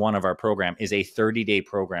phase 1 of our program is a 30-day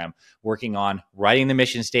program working on writing the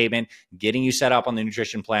mission statement, getting you set up on the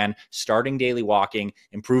nutrition plan, starting daily walking,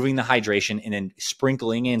 improving the hydration, and then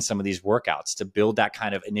sprinkling in some of these workouts to build that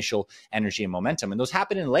kind of initial energy and momentum. And those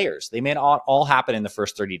happen in layers. They may not all happen in the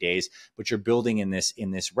first 30 days, but you're building in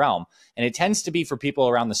this realm. And it tends to be for people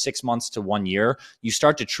around the 6 months to 1 year, you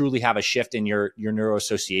start to truly have a shift in your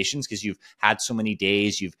neuroassociations because you've had so many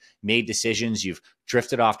days, you've made decisions, you've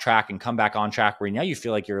drifted off track and come back on track where now you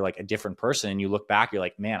feel like you're like a different person. And you look back, you're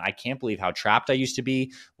like, man, I can't believe how trapped I used to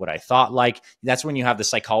be, what I thought like. That's when you have the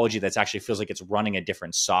psychology that's actually feels like it's running a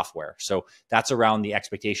different software. So that's around the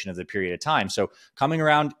expectation of the period of time. So coming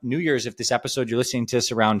around New Year's, if this episode, you're listening to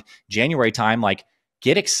this around January time, like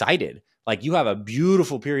get excited. Like you have a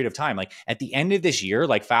beautiful period of time. Like at the end of this year,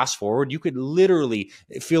 like fast forward, you could literally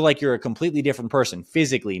feel like you're a completely different person,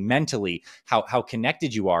 physically, mentally, how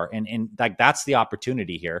connected you are. And like, that's the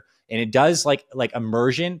opportunity here. And it does like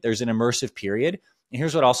immersion. There's an immersive period. And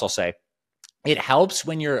here's what else I'll say. It helps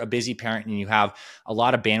when you're a busy parent and you have a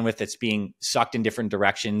lot of bandwidth that's being sucked in different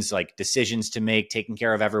directions, like decisions to make, taking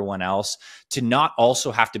care of everyone else, to not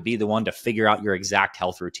also have to be the one to figure out your exact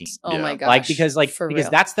health routine. Oh my gosh. Because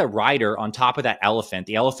that's the rider on top of that elephant.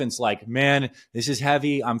 The elephant's like, man, this is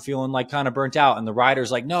heavy. I'm feeling like kind of burnt out. And the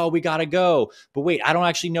rider's like, no, we got to go. But wait, I don't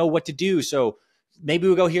actually know what to do. So maybe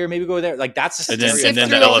we'll go here, maybe we'll go there. Like that's the and then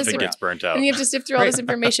the elephant gets burnt out. And you have to sift through all this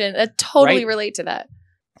information. I totally relate to that.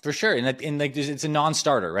 For sure. And like it's a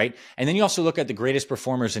non-starter, right? And then you also look at the greatest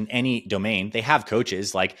performers in any domain. They have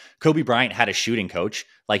coaches. Like Kobe Bryant had a shooting coach.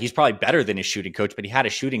 Like he's probably better than his shooting coach, but he had a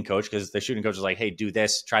shooting coach because the shooting coach was like, hey, do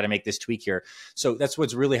this, try to make this tweak here. So that's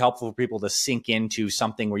what's really helpful for people to sink into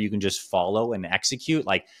something where you can just follow and execute.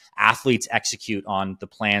 Like athletes execute on the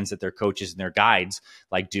plans that their coaches and their guides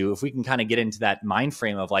like do. If we can kind of get into that mind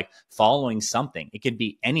frame of like following something, it could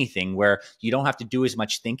be anything where you don't have to do as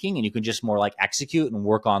much thinking and you can just more like execute and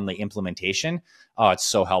work on the implementation. Oh, it's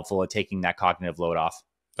so helpful at taking that cognitive load off.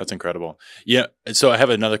 That's incredible. Yeah. So I have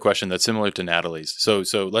another question that's similar to Natalie's. So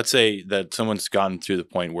let's say that someone's gone through the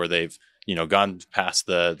point where they've, gone past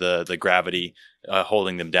the gravity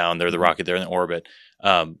holding them down. They're the rocket. They're in orbit.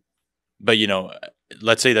 But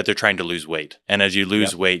let's say that they're trying to lose weight, and as you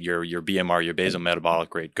lose weight, your BMR, your basal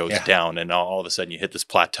metabolic rate goes down, and all of a sudden you hit this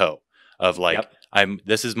plateau of like,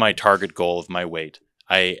 this is my target goal of my weight.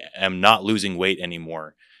 I am not losing weight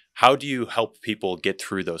anymore. How do you help people get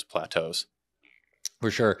through those plateaus? For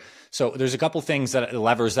sure. So there's a couple things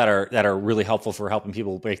levers that are really helpful for helping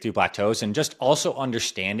people break through plateaus, and just also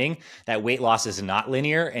understanding that weight loss is not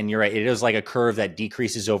linear. And you're right, it is like a curve that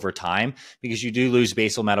decreases over time because you do lose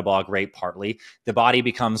basal metabolic rate partly. The body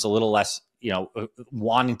becomes a little less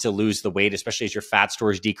wanting to lose the weight, especially as your fat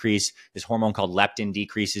stores decrease. This hormone called leptin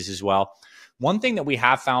decreases as well. One thing that we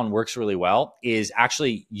have found works really well is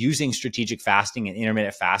actually using strategic fasting and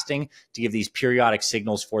intermittent fasting to give these periodic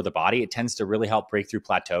signals for the body. It tends to really help break through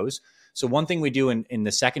plateaus. So one thing we do in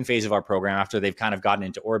the second phase of our program, after they've kind of gotten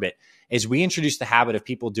into orbit, is we introduce the habit of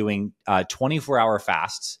people doing 24-hour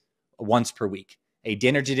fasts once per week. A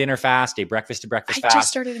dinner to dinner fast, a breakfast to breakfast fast. I just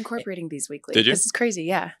started incorporating these weekly. Did you? This is crazy.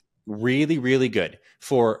 Yeah. Really, really good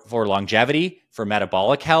for longevity, for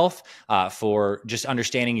metabolic health, for just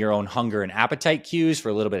understanding your own hunger and appetite cues, for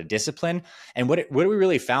a little bit of discipline. And what we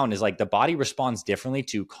really found is like the body responds differently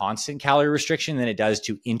to constant calorie restriction than it does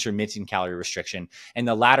to intermittent calorie restriction. And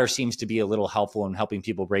the latter seems to be a little helpful in helping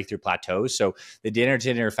people break through plateaus. So the dinner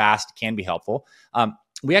to dinner fast can be helpful.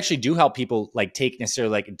 We actually do help people like take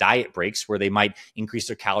necessarily like diet breaks where they might increase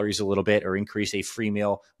their calories a little bit or increase a free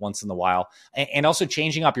meal once in a while. And also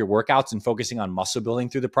changing up your workouts and focusing on muscle building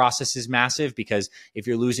through the process is massive, because if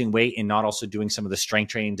you're losing weight and not also doing some of the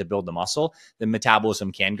strength training to build the muscle, the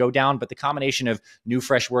metabolism can go down. But the combination of new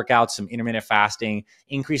fresh workouts, some intermittent fasting,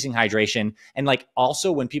 increasing hydration, and like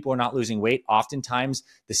also when people are not losing weight, oftentimes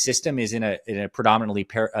the system is in a predominantly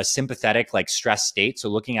a sympathetic like stress state. So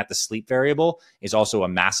looking at the sleep variable is also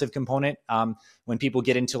a massive component. When people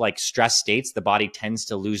get into like stress states, the body tends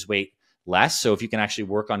to lose weight less. So if you can actually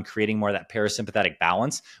work on creating more of that parasympathetic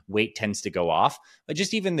balance, weight tends to go off. But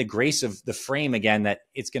just even the grace of the frame, again, that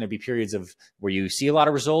it's going to be periods of where you see a lot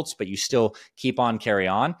of results, but you still keep on, carry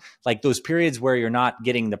on. Like those periods where you're not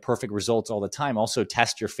getting the perfect results all the time, also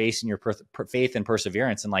test your faith and your faith and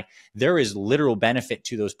perseverance. And like there is literal benefit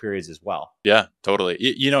to those periods as well. Yeah, totally.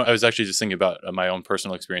 I was actually just thinking about my own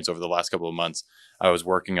personal experience over the last couple of months. I was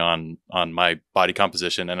working on my body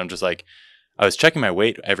composition, and I'm just like, I was checking my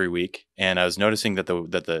weight every week, and I was noticing that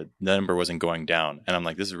the number wasn't going down. And I'm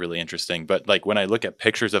like, this is really interesting. But like when I look at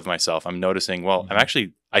pictures of myself, I'm noticing, well,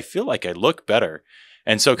 I feel like I look better.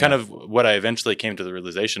 And so kind of what I eventually came to the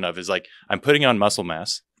realization of is like, I'm putting on muscle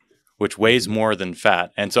mass, which weighs more than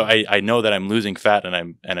fat. And so I know that I'm losing fat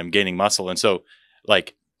and I'm gaining muscle. And so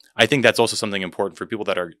like, I think that's also something important for people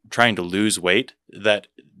that are trying to lose weight, that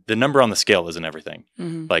the number on the scale isn't everything.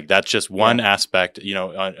 Mm-hmm. Like that's just one aspect,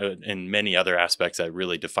 in many other aspects that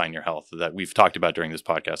really define your health that we've talked about during this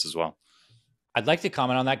podcast as well. I'd like to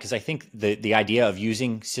comment on that because I think the idea of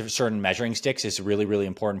using certain measuring sticks is a really, really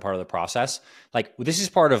important part of the process. Like this is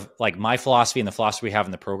part of like my philosophy and the philosophy we have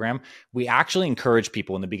in the program. We actually encourage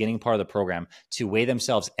people in the beginning part of the program to weigh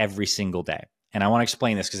themselves every single day. And I want to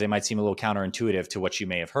explain this because it might seem a little counterintuitive to what you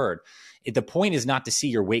may have heard. The point is not to see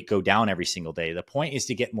your weight go down every single day. The point is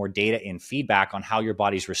to get more data and feedback on how your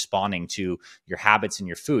body's responding to your habits and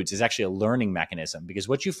your foods. It's actually a learning mechanism, because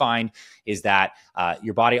what you find is that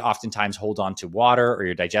your body oftentimes holds on to water, or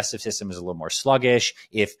your digestive system is a little more sluggish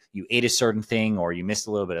if you ate a certain thing or you missed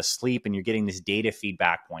a little bit of sleep, and you're getting this data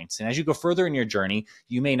feedback points. And as you go further in your journey,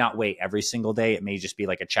 you may not weigh every single day. It may just be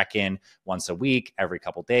like a check-in once a week, every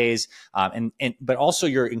couple days. But also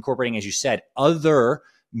you're incorporating, as you said, other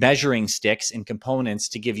measuring sticks and components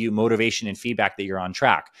to give you motivation and feedback that you're on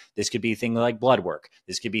track. This could be things like blood work.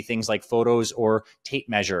 This could be things like photos or tape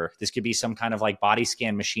measure. This could be some kind of like body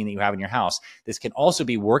scan machine that you have in your house. This can also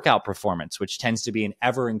be workout performance, which tends to be an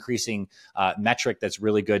ever increasing metric that's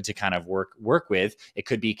really good to kind of work with. It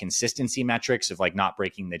could be consistency metrics of like not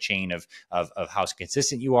breaking the chain of how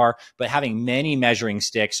consistent you are, but having many measuring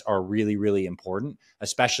sticks are really, really important,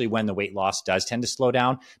 especially when the weight loss does tend to slow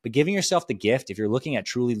down. But giving yourself the gift, if you're looking at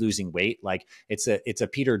truly losing weight, like it's a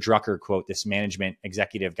Peter Drucker quote, this management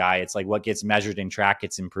executive guy. It's like what gets measured and tracked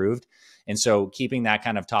gets improved. And so keeping that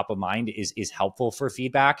kind of top of mind is helpful for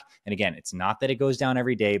feedback. And again, it's not that it goes down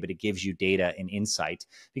every day, but it gives you data and insight,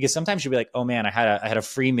 because sometimes you'll be like, oh man, I had a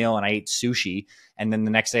free meal and I ate sushi, and then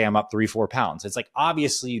the next day I'm up 3-4 pounds. It's like,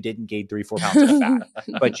 obviously you didn't gain 3-4 pounds of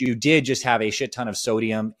fat, but you did just have a shit ton of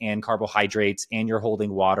sodium and carbohydrates, and you're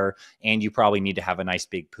holding water, and you probably need to have a nice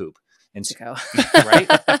big poop. And to go. right.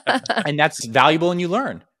 And that's valuable. And you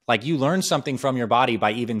learn. Like you learn something from your body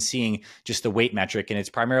by even seeing just the weight metric. And it's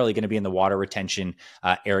primarily going to be in the water retention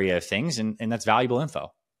area of things. And that's valuable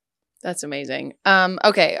info. That's amazing.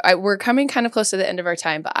 Okay, we're coming kind of close to the end of our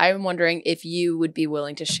time, but I'm wondering if you would be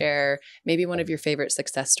willing to share maybe one of your favorite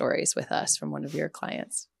success stories with us from one of your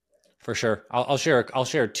clients. For sure. I'll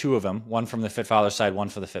share two of them, one from the Fit Father side, one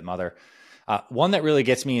for the Fit Mother. One that really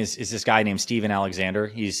gets me is this guy named Steven Alexander.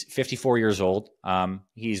 He's 54 years old.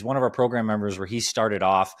 He's one of our program members where he started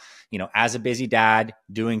off, as a busy dad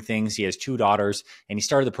doing things. He has 2 daughters, and he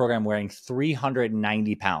started the program weighing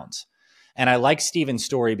 390 pounds. And I like Steven's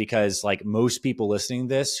story because like most people listening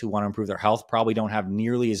to this who want to improve their health probably don't have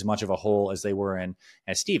nearly as much of a hole as they were in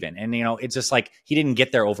as Steven. And, it's just like he didn't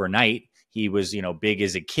get there overnight. He was, big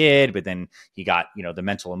as a kid, but then he got, the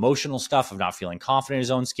mental, emotional stuff of not feeling confident in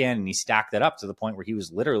his own skin. And he stacked that up to the point where he was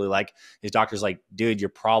literally like, his doctor's like, dude, you're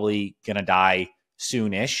probably going to die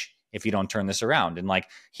soon-ish if you don't turn this around. And like,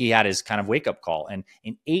 he had his kind of wake up call. And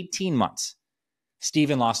in 18 months,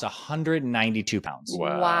 Steven lost 192 pounds.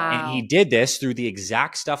 Wow. And he did this through the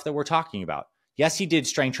exact stuff that we're talking about. Yes, he did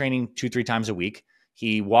strength training 2-3 times a week.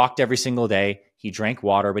 He walked every single day. He drank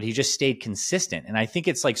water, but he just stayed consistent. And I think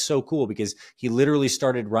it's like so cool because he literally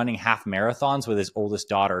started running half marathons with his oldest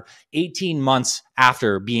daughter 18 months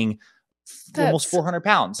after being almost 400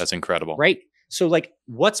 pounds. That's incredible. Right? So like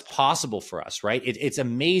what's possible for us, right? It's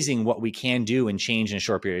amazing what we can do and change in a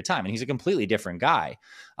short period of time. And he's a completely different guy.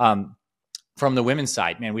 From the women's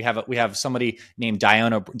side, man, we have somebody named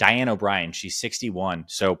Diane O'Brien. She's 61.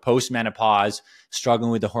 So post-menopause,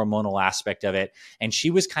 struggling with the hormonal aspect of it. And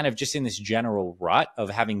she was kind of just in this general rut of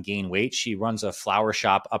having gained weight. She runs a flower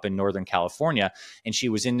shop up in Northern California. And she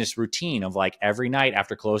was in this routine of like every night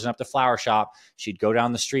after closing up the flower shop, she'd go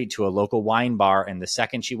down the street to a local wine bar. And the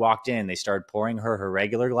second she walked in, they started pouring her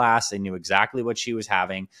regular glass. They knew exactly what she was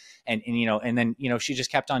having. And then she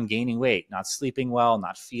just kept on gaining weight, not sleeping well,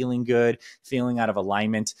 not feeling good, feeling out of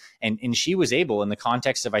alignment. And she was able, in the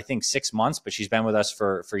context of, I think, 6 months, but she's been with us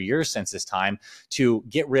for years since this time, to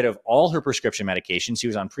get rid of all her prescription medications. She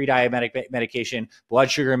was on pre-diabetic medication, blood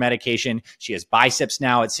sugar medication. She has biceps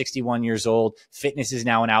now at 61 years old. Fitness is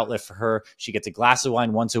now an outlet for her. She gets a glass of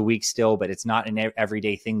wine once a week still, but it's not an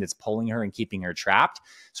everyday thing that's pulling her and keeping her trapped.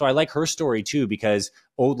 So I like her story too, because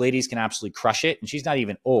old ladies can absolutely crush it. And she's not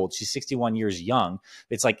even old. She's 61 years young.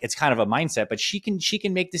 It's like, it's kind of a mindset, but she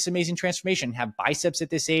can make this amazing transformation, have biceps at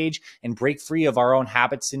this age and break free of our own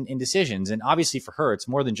habits and decisions. And obviously for her, it's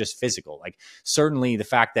more than just physical. Like certainly the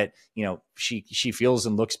fact that, she feels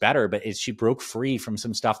and looks better, but she broke free from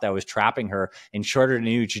some stuff that was trapping her and charted a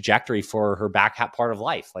new trajectory for her back part of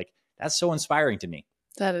life. Like that's so inspiring to me.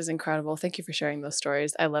 That is incredible. Thank you for sharing those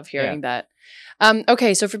stories. I love hearing that.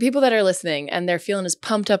 Okay, so for people that are listening and they're feeling as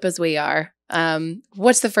pumped up as we are,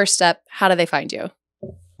 what's the first step? How do they find you?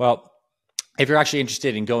 Well, if you're actually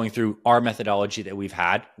interested in going through our methodology that we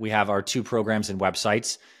have our 2 programs and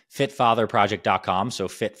websites, fitfatherproject.com. So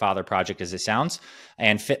Fit Father Project as it sounds,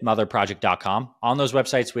 and fitmotherproject.com. On those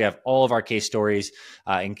websites, we have all of our case stories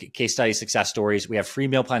and case study success stories. We have free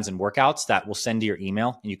meal plans and workouts that will send to your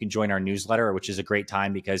email, and you can join our newsletter, which is a great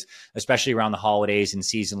time because especially around the holidays and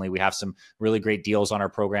seasonally, we have some really great deals on our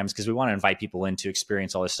programs because we want to invite people in to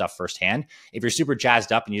experience all this stuff firsthand. If you're super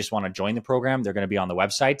jazzed up and you just want to join the program, they're going to be on the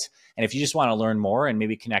websites. And if you just want to learn more and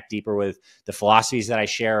maybe connect deeper with the philosophies that I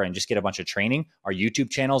share and just get a bunch of training, our YouTube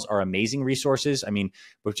channels are amazing resources. I mean,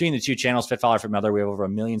 between the 2 channels, Fit Father, Fit Mother, we have over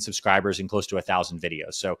 1 million subscribers and close to 1,000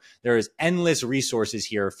 videos. So there is endless resources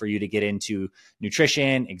here for you to get into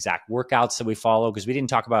nutrition, exact workouts that we follow, because we didn't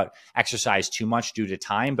talk about exercise too much due to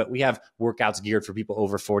time, but we have workouts geared for people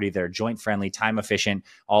over 40 that are joint friendly, time efficient.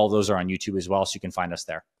 All of those are on YouTube as well. So you can find us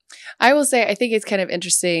there. I will say, I think it's kind of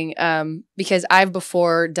interesting because I've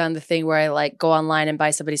before done the thing where I like go online and buy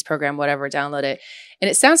somebody's program, whatever, download it. And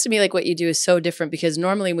it sounds to me like what you do is so different because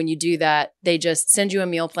normally when you do that, they just send you a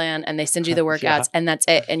meal plan and they send you the workouts and that's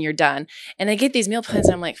it and you're done. And I get these meal plans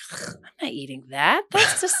and I'm like, I'm not eating that.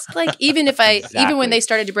 That's just like, even when they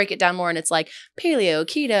started to break it down more and it's like paleo,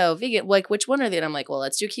 keto, vegan, like which one are they? And I'm like, well,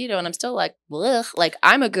 let's do keto. And I'm still like, blech. Like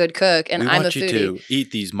I'm a good cook and I'm a foodie. We want you to eat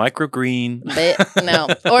these microgreen. But no.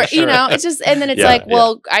 Or, it's just, and then it's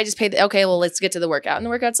I just paid, okay, well, let's get to the workout. And the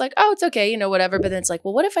workout's like, oh, it's okay, whatever. But then it's like,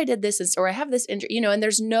 well, what if I did this or I have this injury, and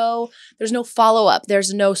there's no follow-up.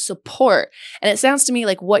 There's no support. And it sounds to me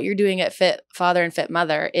like what you're doing at Fit Father and Fit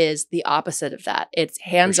Mother is the opposite of that. It's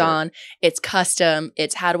hands-on, it's custom,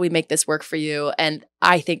 it's how do we make this work for you? And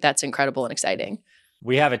I think that's incredible and exciting.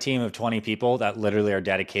 We have a team of 20 people that literally are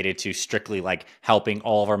dedicated to strictly like helping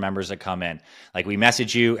all of our members that come in. Like we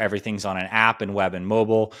message you, everything's on an app and web and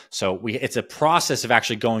mobile. So it's a process of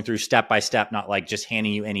actually going through step by step, not like just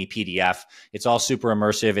handing you any PDF. It's all super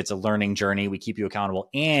immersive. It's a learning journey. We keep you accountable,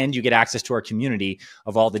 and you get access to our community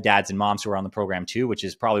of all the dads and moms who are on the program too, which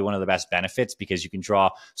is probably one of the best benefits because you can draw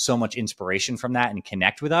so much inspiration from that and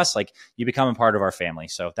connect with us. Like you become a part of our family.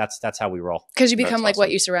 So that's how we roll. Because you become That's like what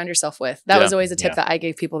awesome. you surround yourself with. That was always a tip Yeah. that I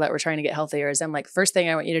gave people that were trying to get healthier is I'm like, first thing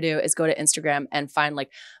I want you to do is go to Instagram and find like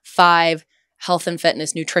 5 health and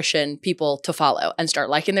fitness nutrition people to follow and start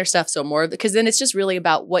liking their stuff. So more, because then it's just really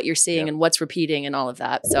about what you're seeing and what's repeating and all of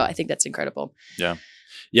that. So I think that's incredible. Yeah.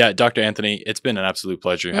 Yeah, Dr. Anthony, it's been an absolute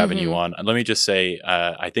pleasure having you on. And let me just say,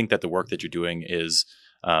 I think that the work that you're doing is,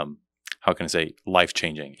 how can I say,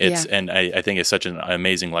 life-changing. And I think it's such an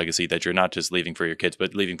amazing legacy that you're not just leaving for your kids,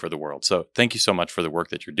 but leaving for the world. So thank you so much for the work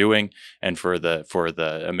that you're doing and for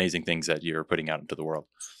the amazing things that you're putting out into the world.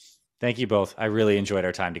 Thank you both. I really enjoyed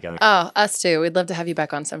our time together. Oh, us too. We'd love to have you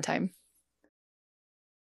back on sometime.